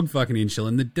dog fucking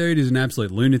insulin. The dude is an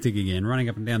absolute lunatic again, running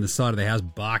up and down the side of the house,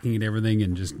 barking at everything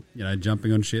and just,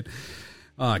 jumping on shit.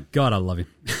 Oh, God, I love him.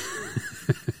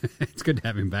 It's good to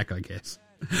have him back, I guess.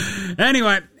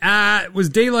 Anyway, was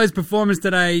D'Lo's performance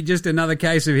today just another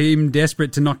case of him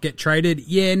desperate to not get traded?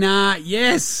 Yeah, nah,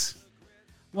 yes.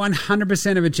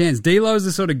 100% of a chance. D'Lo is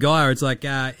the sort of guy where it's like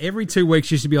every 2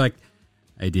 weeks you should be like,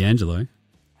 hey, D'Angelo,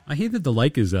 I hear that the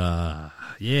Lakers LeBron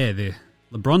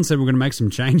said we're going to make some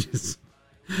changes.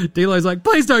 D'Lo's like,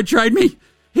 please don't trade me.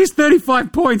 He's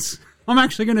 35 points. I'm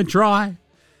actually going to try.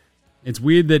 It's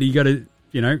weird that he got to,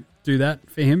 do that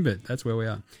for him, but that's where we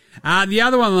are. The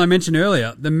other one that I mentioned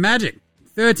earlier, the Magic,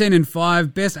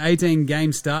 13-5, best 18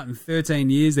 game start in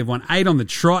 13 years. They've won 8 on the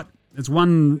trot. It's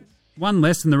one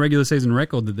less than the regular season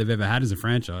record that they've ever had as a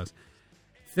franchise.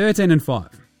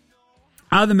 13-5.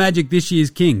 Are the Magic this year's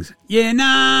Kings? Yeah,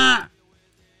 nah.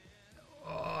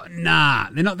 Oh, nah,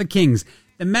 they're not the Kings.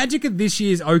 The Magic of this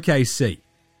year's OKC,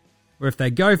 where if they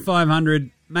go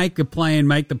 500, make a play and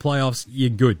make the playoffs,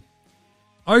 you're good.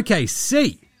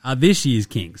 OKC are this year's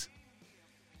Kings.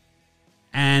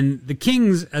 And the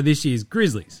Kings are this year's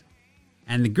Grizzlies.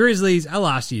 And the Grizzlies are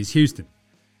last year's Houston.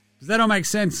 Does that all make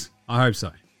sense? I hope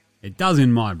so. It does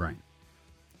in my brain.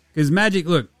 Because Magic,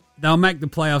 look, they'll make the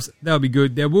playoffs. They'll be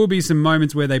good. There will be some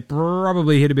moments where they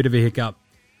probably hit a bit of a hiccup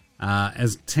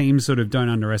as teams sort of don't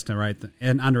underestimate them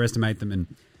and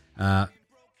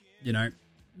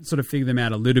sort of figure them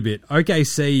out a little bit.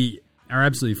 OKC are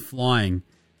absolutely flying.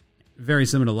 Very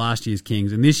similar to last year's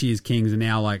Kings, and this year's Kings are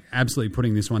now like absolutely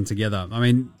putting this one together. I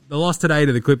mean, the loss today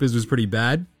to the Clippers was pretty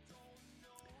bad,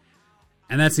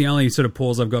 and that's the only sort of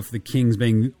pause I've got for the Kings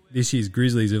being this year's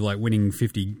Grizzlies of like winning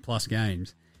 50 plus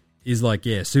games. Is like,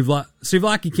 yeah,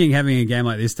 Suvlaki King having a game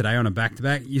like this today on a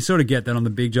back-to-back, you sort of get that on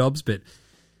the big jobs, but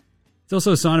it's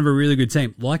also a sign of a really good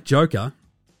team. Like Joker,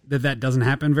 that doesn't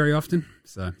happen very often.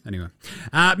 So, anyway.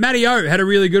 Matty O had a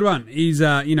really good one. He's,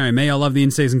 me, I love the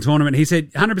in-season tournament. He said,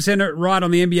 100% right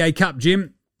on the NBA Cup,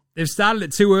 Jim. They've started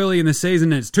it too early in the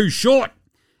season and it's too short.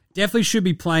 Definitely should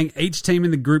be playing each team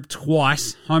in the group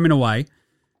twice, home and away,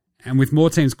 and with more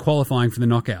teams qualifying for the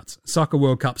knockouts. Soccer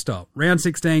World Cup style. Round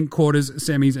 16, quarters,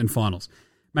 semis, and finals.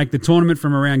 Make the tournament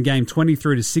from around game 20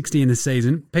 through to 60 in the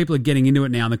season. People are getting into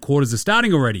it now and the quarters are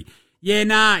starting already. Yeah,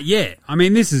 nah, yeah. I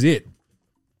mean, this is it.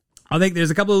 I think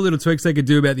there's a couple of little tweaks they could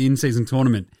do about the in-season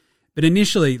tournament. But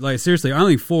initially, like seriously,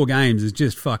 only 4 games is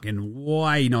just fucking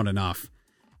way not enough.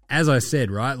 As I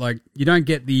said, right? Like, you don't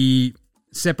get the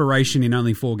separation in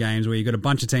only 4 games where you got a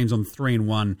bunch of teams on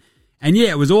 3-1. And yeah,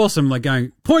 it was awesome, like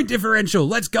going, point differential,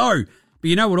 let's go. But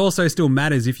you know what also still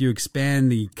matters if you expand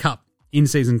the Cup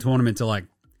in-season tournament to like,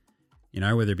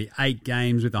 whether it be 8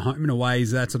 games with the home and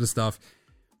aways, that sort of stuff.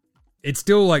 It's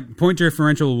still like, point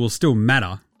differential will still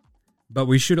matter. But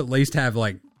we should at least have,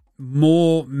 like,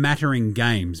 more mattering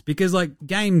games. Because, like,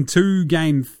 game 2,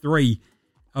 game 3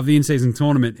 of the in-season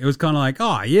tournament, it was kind of like,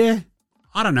 oh, yeah,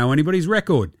 I don't know anybody's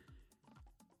record.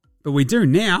 But we do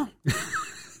now.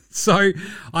 So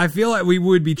I feel like we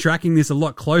would be tracking this a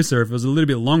lot closer if it was a little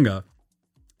bit longer.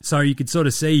 So you could sort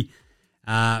of see,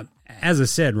 as I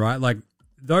said, right, like,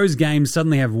 those games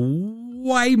suddenly have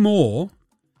way more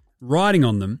riding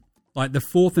on them. Like, the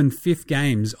 4th and 5th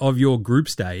games of your group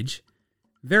stage.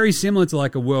 Very similar to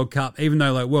like a World Cup, even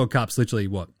though like World Cup's literally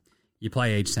what? You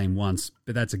play each team once,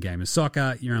 but that's a game of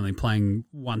soccer. You're only playing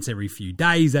once every few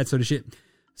days, that sort of shit.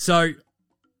 So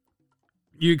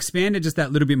you expand it just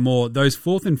that little bit more. Those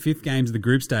 4th and 5th games of the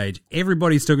group stage,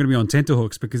 everybody's still going to be on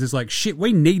tenterhooks because it's like, shit,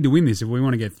 we need to win this if we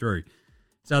want to get through.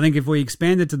 So I think if we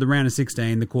expand it to the round of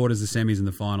 16, the quarters, the semis, and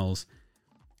the finals,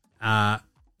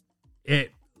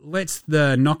 it lets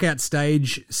the knockout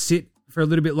stage sit for a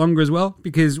little bit longer as well,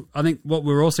 because I think what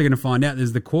we're also going to find out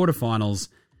is the quarterfinals,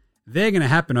 they're going to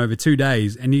happen over 2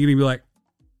 days, and you're going to be like,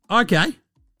 okay,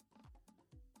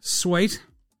 sweet.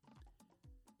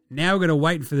 Now we're going to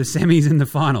wait for the semis and the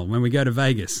final when we go to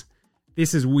Vegas.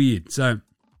 This is weird. So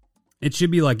it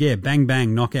should be like, bang,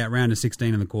 bang, knockout round of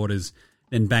 16 in the quarters,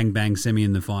 then bang, bang, semi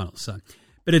in the finals. So,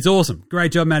 but it's awesome.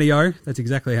 Great job, Matty O. That's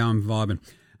exactly how I'm vibing.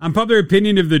 Unpopular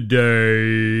opinion of the day.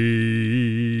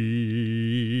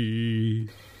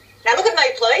 Now look at me,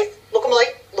 please. Look at me.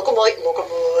 Look at me. Look at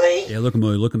me. Yeah, look at me.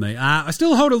 Look at me. I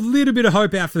still hold a little bit of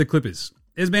hope out for the Clippers.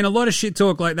 There's been a lot of shit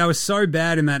talk. Like, they were so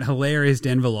bad in that hilarious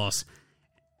Denver loss.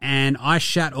 And I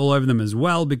shat all over them as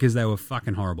well because they were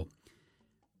fucking horrible.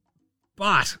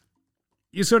 But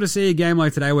you sort of see a game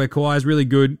like today where Kawhi's really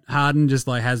good. Harden just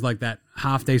like has like that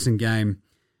half-decent game.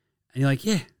 And you're like,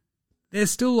 yeah,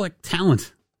 there's still like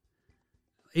talent.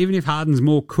 Even if Harden's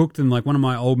more cooked than like one of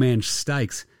my old man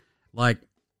steaks, like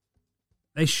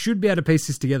they should be able to piece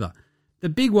this together. The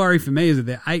big worry for me is that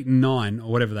they're 8 and 9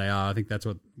 or whatever they are. I think that's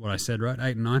what I said, right?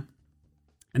 8 and 9.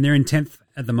 And they're in 10th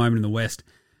at the moment in the West.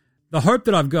 The hope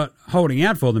that I've got holding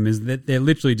out for them is that they're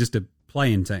literally just a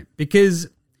play-in team. Because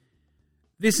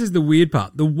this is the weird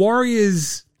part. The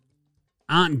Warriors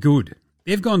aren't good.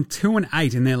 They've gone 2 and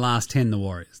 8 in their last 10, the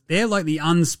Warriors. They're like the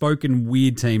unspoken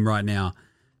weird team right now.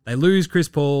 They lose Chris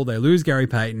Paul. They lose Gary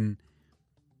Payton.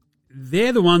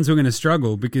 They're the ones who are going to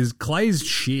struggle because Clay's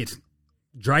shit.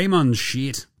 Draymond's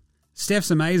shit.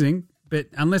 Steph's amazing, but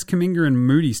unless Kuminga and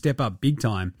Moody step up big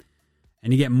time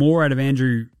and you get more out of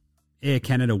Andrew Air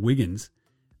Canada Wiggins,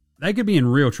 they could be in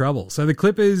real trouble. So the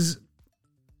Clippers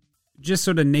just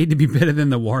sort of need to be better than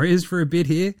the Warriors for a bit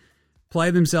here,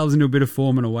 play themselves into a bit of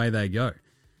form and away they go.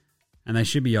 And they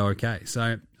should be okay.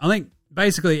 So I think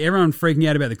basically everyone freaking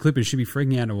out about the Clippers should be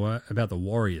freaking out about the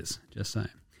Warriors. Just saying.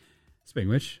 Speaking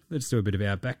of which, let's do a bit of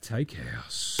Outback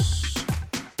Takehouse.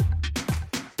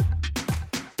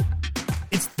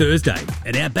 It's Thursday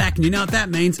at Outback, and you know what that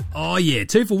means? Oh yeah,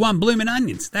 2 for $1 bloomin'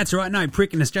 onions. That's right, no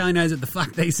prick in Australia knows what the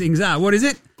fuck these things are. What is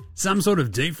it? Some sort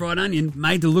of deep fried onion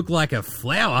made to look like a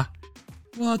flower?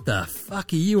 What the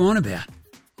fuck are you on about?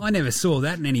 I never saw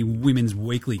that in any Women's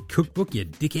Weekly cookbook, you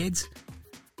dickheads.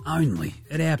 Only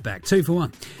at Outback, 2 for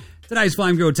 $1. Today's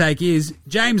Flame Girl take is,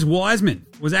 James Wiseman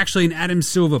was actually an Adam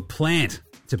Silver plant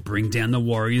to bring down the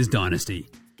Warriors dynasty.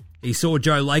 He saw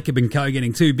Joe Lacob and co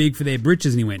getting too big for their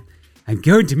britches and he went, I'm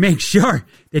going to make sure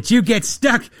that you get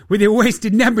stuck with your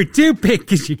wasted number 2 pick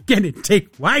because you're going to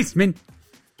take Wiseman.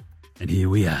 And here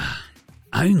we are,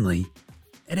 only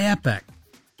at Outback.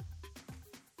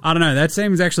 I don't know, that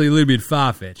seems actually a little bit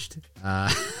far-fetched.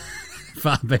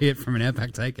 Far be it from an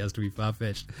Outback Takehouse to be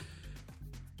far-fetched.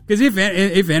 Because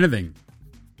if anything,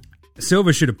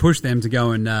 Silver should have pushed them to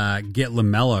go and get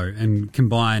LaMelo and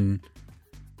combine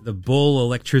the ball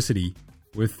electricity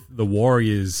with the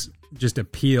Warriors' just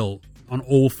appeal on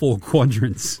all 4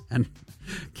 quadrants and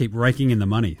keep raking in the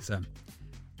money. So,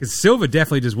 because Silver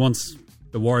definitely just wants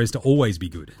the Warriors to always be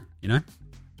good, you know?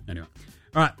 Anyway.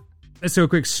 All right, let's do a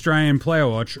quick Strayan player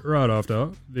watch right after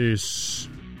this.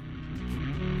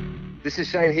 This is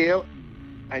Shane Heal,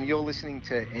 and you're listening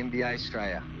to NBA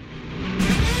Straya.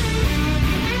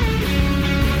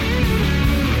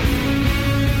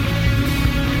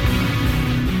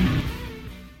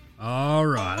 All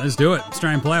right, let's do it.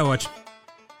 Australian Player Watch.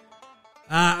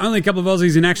 Only a couple of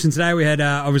Aussies in action today. We had,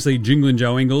 obviously, Jinglin'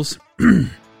 Joe Ingles.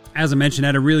 As I mentioned,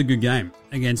 had a really good game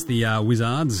against the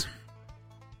Wizards.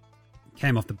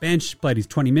 Came off the bench, played his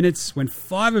 20 minutes, went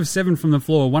 5 of 7 from the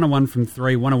floor, 1 of 1 from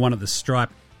 3, 1 of 1 at the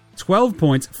stripe. 12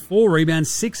 points, 4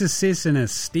 rebounds, 6 assists, and a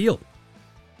steal.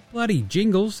 Bloody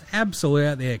Jingles, absolutely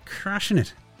out there crushing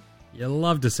it. You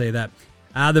love to see that.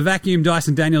 The vacuum,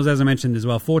 Dyson Daniels, as I mentioned as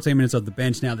well, 14 minutes off the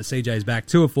bench now that CJ's back.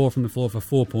 2 of 4 from the floor for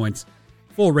 4 points,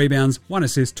 4 rebounds, 1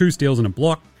 assist, 2 steals, and a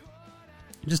block.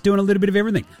 Just doing a little bit of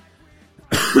everything.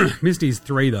 Missed his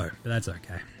 3, though, but that's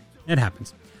okay. It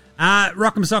happens.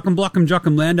 Rock'em, Sock'em, Block'em,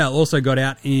 Jock'em, Landale also got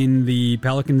out in the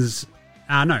Pelicans...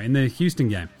 in the Houston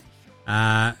game.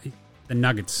 The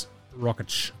Nuggets,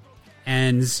 Rockets.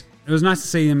 And it was nice to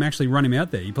see him actually run him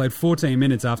out there. He played 14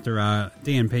 minutes after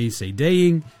DNP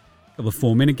CDing, a couple of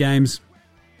 4-minute games.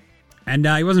 And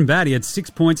he wasn't bad. He had 6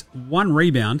 points, 1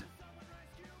 rebound,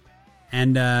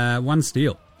 and 1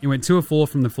 steal. He went 2 of 4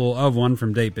 from the floor, 0 of 1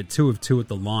 from deep, but 2 of 2 at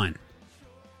the line.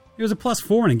 He was a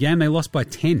 +4 in a game. They lost by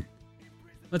 10.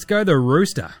 Let's go the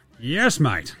Rooster. Yes,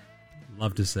 mate.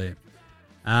 Love to see it.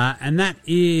 And that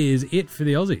is it for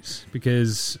the Aussies,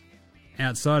 because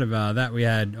outside of that, we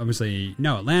had obviously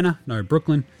no Atlanta, no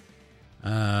Brooklyn,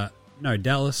 no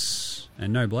Dallas,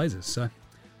 and no Blazers. So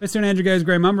Let's do an Andrew Gaze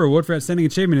Grey Mumba Award for Outstanding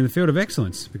Achievement in the Field of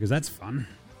Excellence, because that's fun.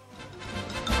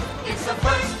 It's the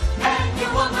first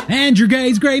annual Andrew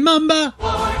Gaze Grey Mumba.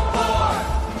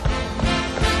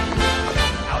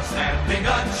 Outstanding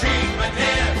Achievement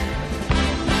here.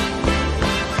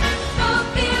 The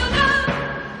Field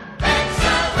of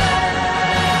Excellence.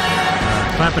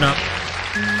 Clap it up.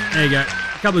 There you go.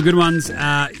 A couple of good ones.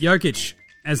 Jokic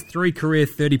has 3 career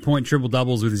 30-point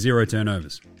triple-doubles with 0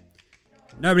 turnovers.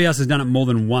 Nobody else has done it more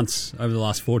than once over the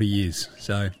last 40 years.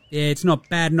 So, yeah, it's not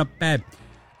bad, not bad.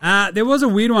 There was a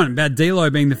weird one about D'Lo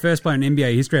being the first player in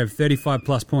NBA history to have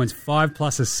 35-plus points,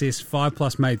 5-plus assists,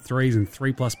 5-plus made threes, and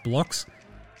 3-plus blocks.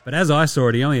 But as I saw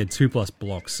it, he only had 2-plus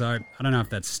blocks. So, I don't know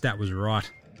if that stat was right.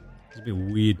 It's a bit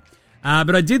weird.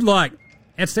 But I did like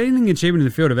outstanding achievement in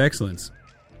the Field of Excellence.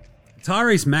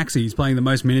 Tyrese Maxey is playing the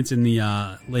most minutes in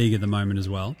the league at the moment as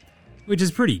well, which is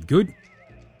pretty good,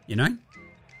 you know?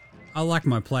 I like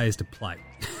my players to play.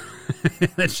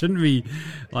 That shouldn't be,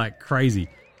 like, crazy.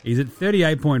 He's at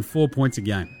 38.4 points a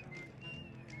game.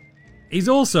 He's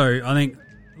also, I think,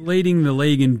 leading the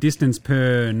league in distance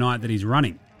per night that he's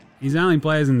running. He's the only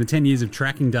player in the 10 years of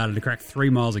tracking data to crack 3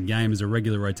 miles a game as a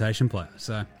regular rotation player.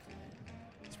 So,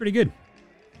 it's pretty good.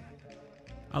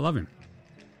 I love him.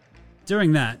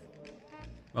 Doing that,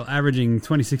 well, averaging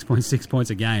 26.6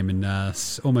 points a game and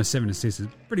almost 7 assists is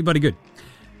pretty bloody good.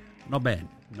 Not bad.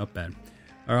 Not bad.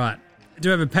 All right. Do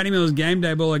we have a Paddy Mills Game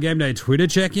Day Ball or Game Day Twitter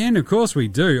check-in? Of course we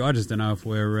do. I just don't know if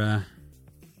we'd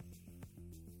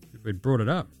brought it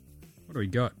up. What do we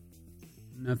got?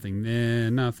 Nothing there.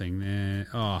 Nothing there.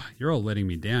 Oh, you're all letting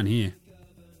me down here.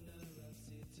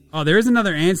 Oh, there is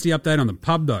another Anstey update on the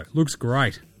pub, though. Looks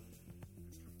great.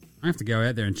 I have to go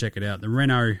out there and check it out. The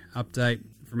Renault update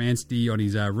from Anstey on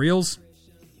his reels.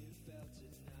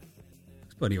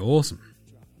 Looks bloody awesome.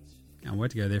 Can't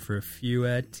wait to go there for a few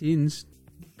tins.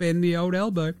 Bend the old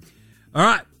elbow. All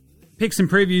right. Picks and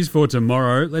previews for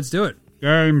tomorrow. Let's do it.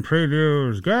 Game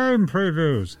previews. Game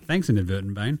previews. Thanks,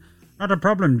 Inadvertent Bane. Not a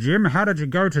problem, Jim. How did you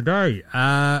go today?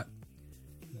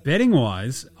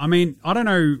 Betting-wise, I mean, I don't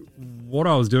know what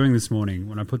I was doing this morning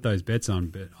when I put those bets on,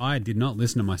 but I did not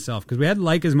listen to myself because we had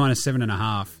Lakers minus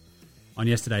 7.5 on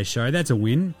yesterday's show. That's a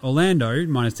win. Orlando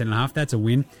minus 10.5. That's a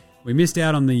win. We missed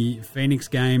out on the Phoenix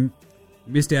game.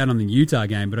 Missed out on the Utah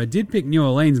game, but I did pick New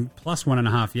Orleans plus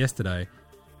 1.5 yesterday.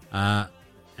 And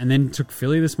then took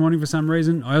Philly this morning for some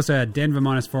reason. I also had Denver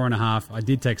minus 4.5. I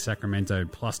did take Sacramento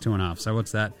plus 2.5. So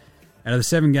what's that? Out of the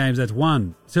 7 games, that's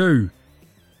 1, 2,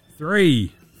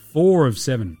 3, 4 of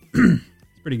 7. It's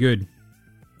pretty good.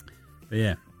 But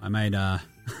yeah, I made... I've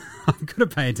got to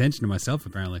pay attention to myself,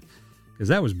 apparently, because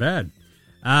that was bad.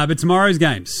 But tomorrow's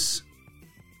games.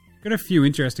 Got a few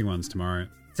interesting ones tomorrow.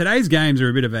 Today's games are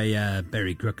a bit of a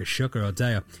Barry Crocker shocker, I'll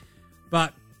tell you.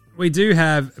 But we do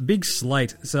have a big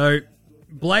slate. So,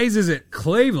 Blazers at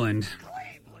Cleveland.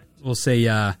 We'll see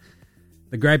the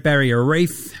Great Barrier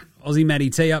Reef. Aussie Matty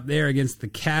T up there against the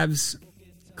Cavs.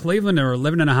 Cleveland are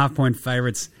 11.5-point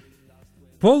favourites.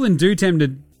 Portland do tend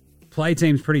to play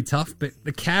teams pretty tough, but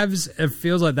the Cavs, it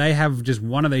feels like they have just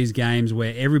one of these games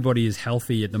where everybody is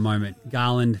healthy at the moment.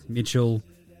 Garland, Mitchell,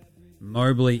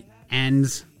 Mobley, and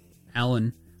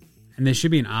Allen. And there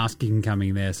should be an ass-kicking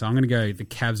coming there. So I'm going to go the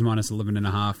Cavs minus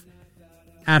 11.5.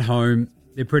 At home,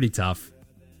 they're pretty tough.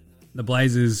 The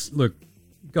Blazers, look,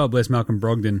 God bless Malcolm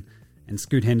Brogdon and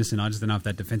Scoot Henderson. I just don't know if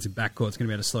that defensive backcourt's going to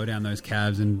be able to slow down those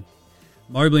Cavs. And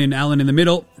Mobley and Allen in the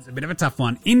middle. It's a bit of a tough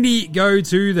one. Indy go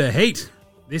to the Heat.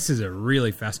 This is a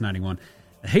really fascinating one.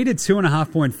 The Heat are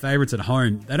 2.5-point favourites at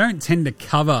home. They don't tend to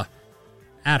cover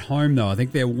at home, though. I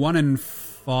think they're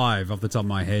 1-5 off the top of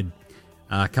my head.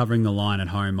 Covering the line at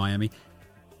home, Miami.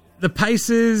 The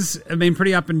Pacers have been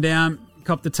pretty up and down.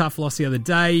 Copped a tough loss the other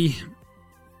day.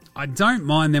 I don't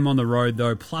mind them on the road,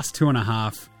 though. Plus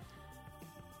 2.5.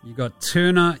 You've got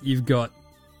Turner. You've got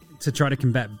to try to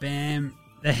combat Bam.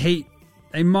 The Heat,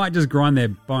 they might just grind their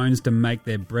bones to make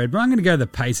their bread. But I'm going to go the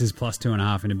Pacers plus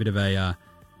 2.5 in a bit of a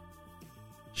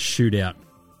shootout.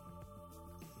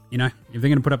 You know, if they're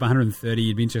going to put up 130,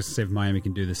 you'd be interested to see if Miami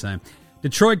can do the same.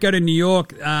 Detroit go to New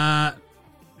York.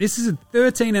 This is a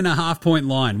 13.5-point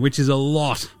line, which is a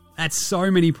lot. That's so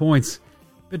many points.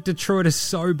 But Detroit is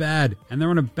so bad, and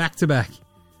they're on a back-to-back.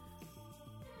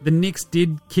 The Knicks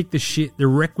did kick the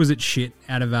requisite shit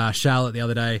out of Charlotte the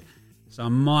other day, so I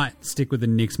might stick with the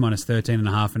Knicks minus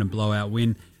 13.5 in a blowout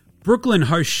win. Brooklyn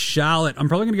hosts Charlotte. I'm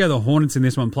probably going to go the Hornets in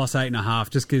this one, plus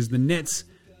 8.5, just because the Nets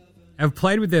have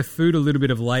played with their food a little bit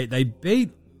of late. They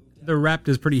beat the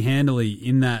Raptors pretty handily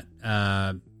in that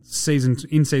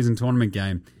in-season tournament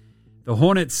game. The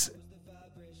Hornets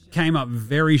came up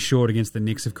very short against the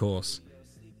Knicks, of course.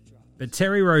 But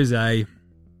Terry Rozier,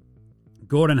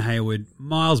 Gordon Hayward,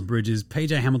 Miles Bridges,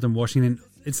 PJ Hamilton, Washington.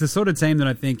 It's the sort of team that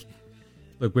I think,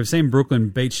 look, we've seen Brooklyn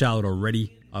beat Charlotte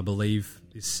already, I believe,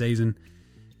 this season.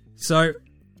 So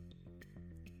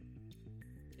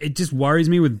it just worries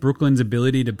me with Brooklyn's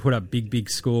ability to put up big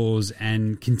scores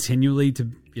and continually to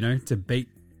beat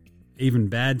even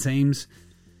bad teams.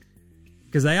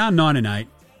 Because they are 9-8.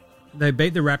 They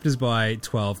beat the Raptors by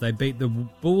 12. They beat the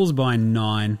Bulls by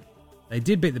 9. They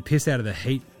did beat the piss out of the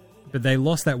Heat, but they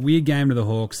lost that weird game to the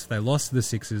Hawks. They lost to the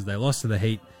Sixers. They lost to the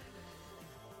Heat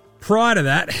prior to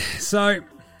that. So,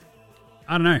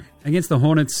 I don't know. Against the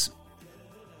Hornets,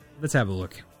 let's have a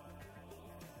look.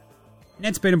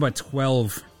 Nets beat them by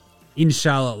 12 in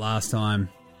Charlotte last time.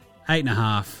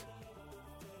 8.5.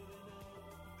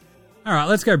 All right,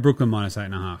 let's go Brooklyn minus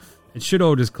 8.5. It should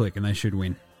all just click and they should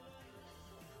win.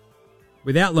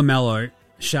 Without LaMelo,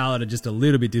 Charlotte are just a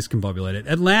little bit discombobulated.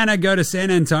 Atlanta go to San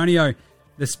Antonio.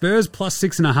 The Spurs plus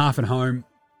 6.5 at home.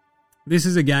 This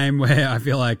is a game where I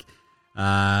feel like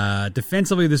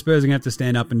defensively the Spurs are going to have to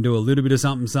stand up and do a little bit of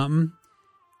something.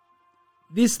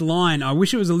 This line, I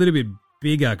wish it was a little bit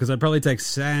bigger because I'd probably take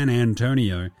San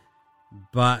Antonio.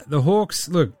 But the Hawks,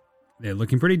 look, they're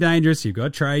looking pretty dangerous. You've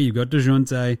got Trey, you've got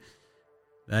DeJounte.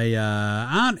 They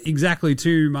aren't exactly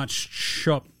too much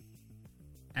shop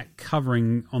at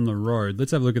covering on the road.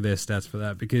 Let's have a look at their stats for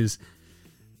that because,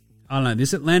 I don't know,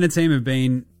 this Atlanta team have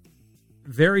been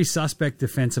very suspect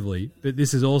defensively, but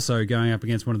this is also going up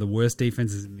against one of the worst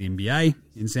defenses in the NBA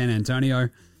in San Antonio.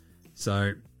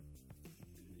 So,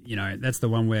 that's the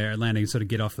one where Atlanta can sort of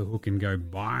get off the hook and go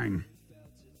bang.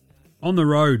 On the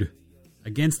road,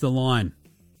 against the line.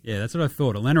 Yeah, that's what I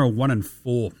thought. Atlanta are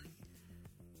 1-4.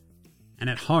 And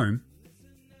at home,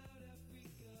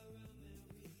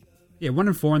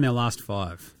 1-4 in their last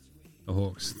 5. The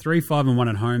Hawks. 3-5-1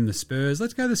 at home. The Spurs.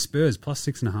 Let's go the Spurs plus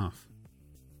 6.5.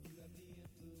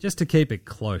 Just to keep it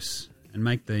close and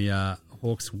make the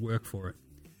Hawks work for it.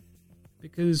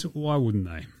 Because why wouldn't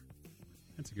they?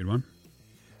 That's a good one.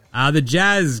 The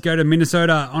Jazz go to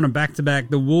Minnesota on a back-to-back.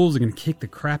 The Wolves are going to kick the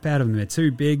crap out of them. They're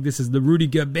too big. This is the Rudy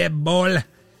Gobert ball.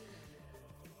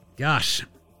 Gosh.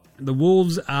 The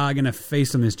Wolves are going to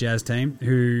feast on this Jazz team,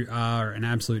 who are an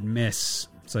absolute mess.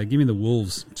 So give me the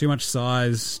Wolves. Too much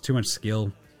size, too much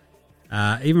skill.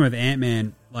 Even with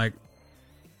Ant-Man,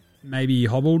 maybe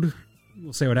hobbled.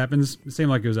 We'll see what happens. It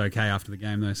seemed like it was okay after the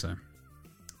game, though. So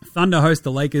Thunder host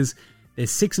the Lakers. They're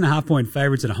 6.5-point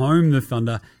favorites at home, the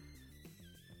Thunder.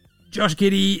 Josh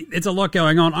Giddey, it's a lot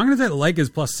going on. I'm going to take the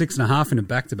Lakers plus 6.5 in a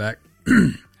back-to-back.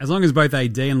 As long as both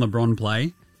AD and LeBron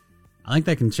play, I think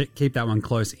they can keep that one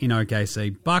close in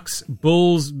OKC. Bucks,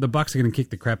 Bulls. The Bucks are going to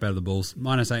kick the crap out of the Bulls.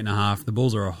 Minus 8.5. The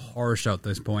Bulls are a horror show at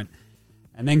this point.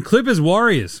 And then Clippers,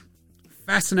 Warriors.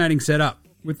 Fascinating setup.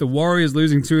 With the Warriors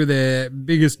losing 2 of their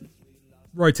biggest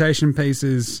rotation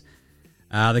pieces.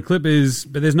 The Clippers,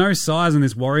 but there's no size in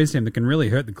this Warriors team that can really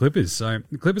hurt the Clippers. So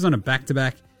the Clippers on a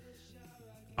back-to-back.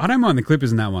 I don't mind the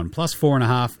Clippers in that one. Plus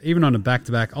 4.5. Even on a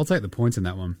back-to-back. I'll take the points in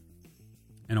that one.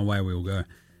 And away we will go.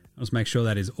 I'll just make sure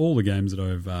that is all the games that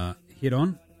I've hit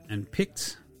on and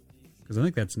picked. Because I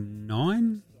think that's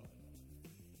 9.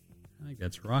 I think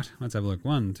that's right. Let's have a look.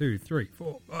 1, 2, 3,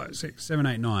 4, 5, 6, 7,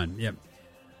 8, 9. Yep.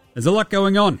 There's a lot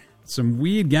going on. Some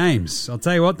weird games. I'll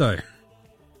tell you what, though.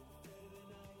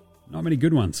 Not many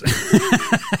good ones.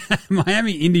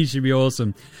 Miami Indy should be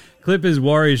awesome. Clippers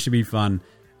Warriors should be fun.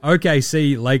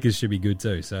 OKC Lakers should be good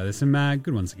too. So there's some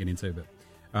good ones to get into. But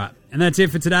all right, and that's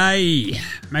it for today.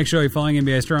 Make sure you're following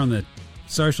NBA Straya on the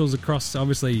socials across,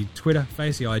 obviously, Twitter,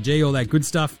 Facey, IG, all that good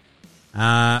stuff.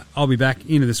 I'll be back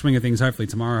into the swing of things hopefully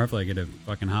tomorrow. Hopefully I get a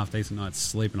fucking half-decent night's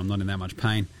sleep and I'm not in that much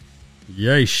pain.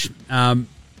 Yeesh.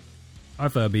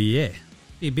 Hopefully I'll be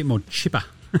a bit more chipper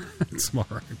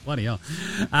tomorrow. Bloody hell.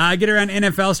 Get around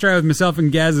NFL Straya with myself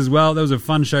and Gaz as well. That was a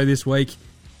fun show this week.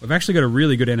 We've actually got a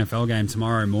really good NFL game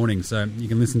tomorrow morning, so you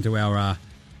can listen to our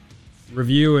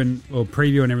review and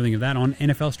preview and everything of that on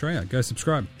NFL Straya. Go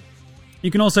subscribe.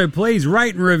 You can also please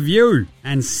rate and review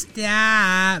and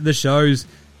star the shows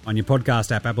on your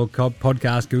podcast app, Apple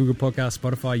Podcast, Google Podcast,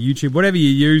 Spotify, YouTube, whatever you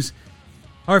use.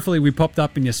 Hopefully we popped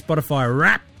up in your Spotify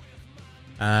wrap.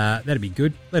 That'd be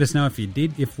good. Let us know if you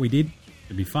did. If we did,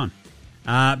 it'd be fun.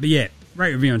 But yeah,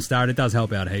 rate, review, and star. It does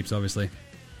help out heaps, obviously.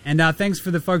 And thanks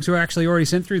for the folks who actually already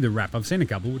sent through the wrap. I've seen a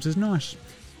couple, which is nice.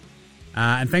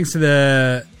 And thanks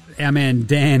to our man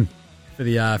Dan for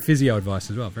the physio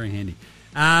advice as well. Very handy.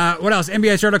 What else?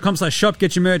 NBAStraya.com/shop.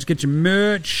 Get your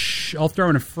merch. I'll throw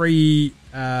in a free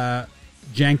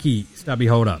janky stubby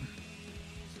holder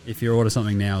if you order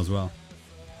something now as well.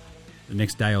 The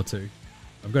next day or two.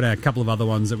 I've got a couple of other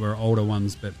ones that were older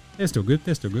ones, but they're still good.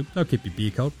 They'll keep your beer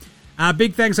cold.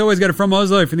 Big thanks always go to From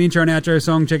Oslo for the intro and outro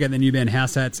song. Check out the new band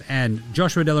House Hats. And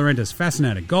Joshua De Laurentiis,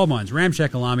 Fascinator, Goldmines,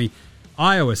 Ramshackle Alarmy,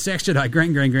 Iowa, Sex Jedi,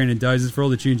 Green, and Dozers for all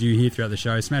the tunes you hear throughout the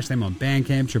show. Smash them on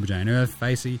Bandcamp, Triple J and Earth,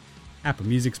 Facey, Apple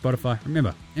Music, Spotify.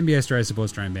 Remember, NBA Australia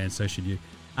supports Australian bands, so should you.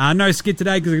 No skit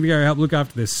today because I'm going to go help look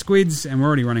after the squids, and we're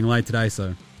already running late today,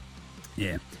 so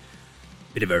yeah.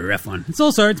 Bit of a rough one. It's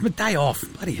my day off.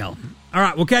 Bloody hell. All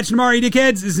right, we'll catch you tomorrow, you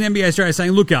dickheads. This is NBA Australia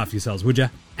saying look after yourselves, would ya?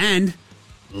 And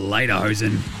later,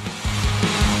 hosen.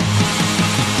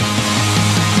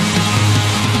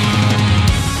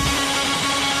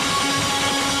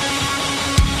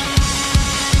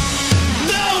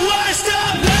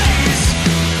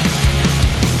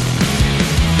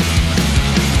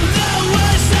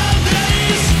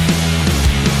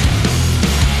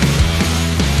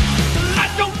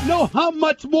 How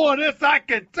much more of this I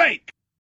can take?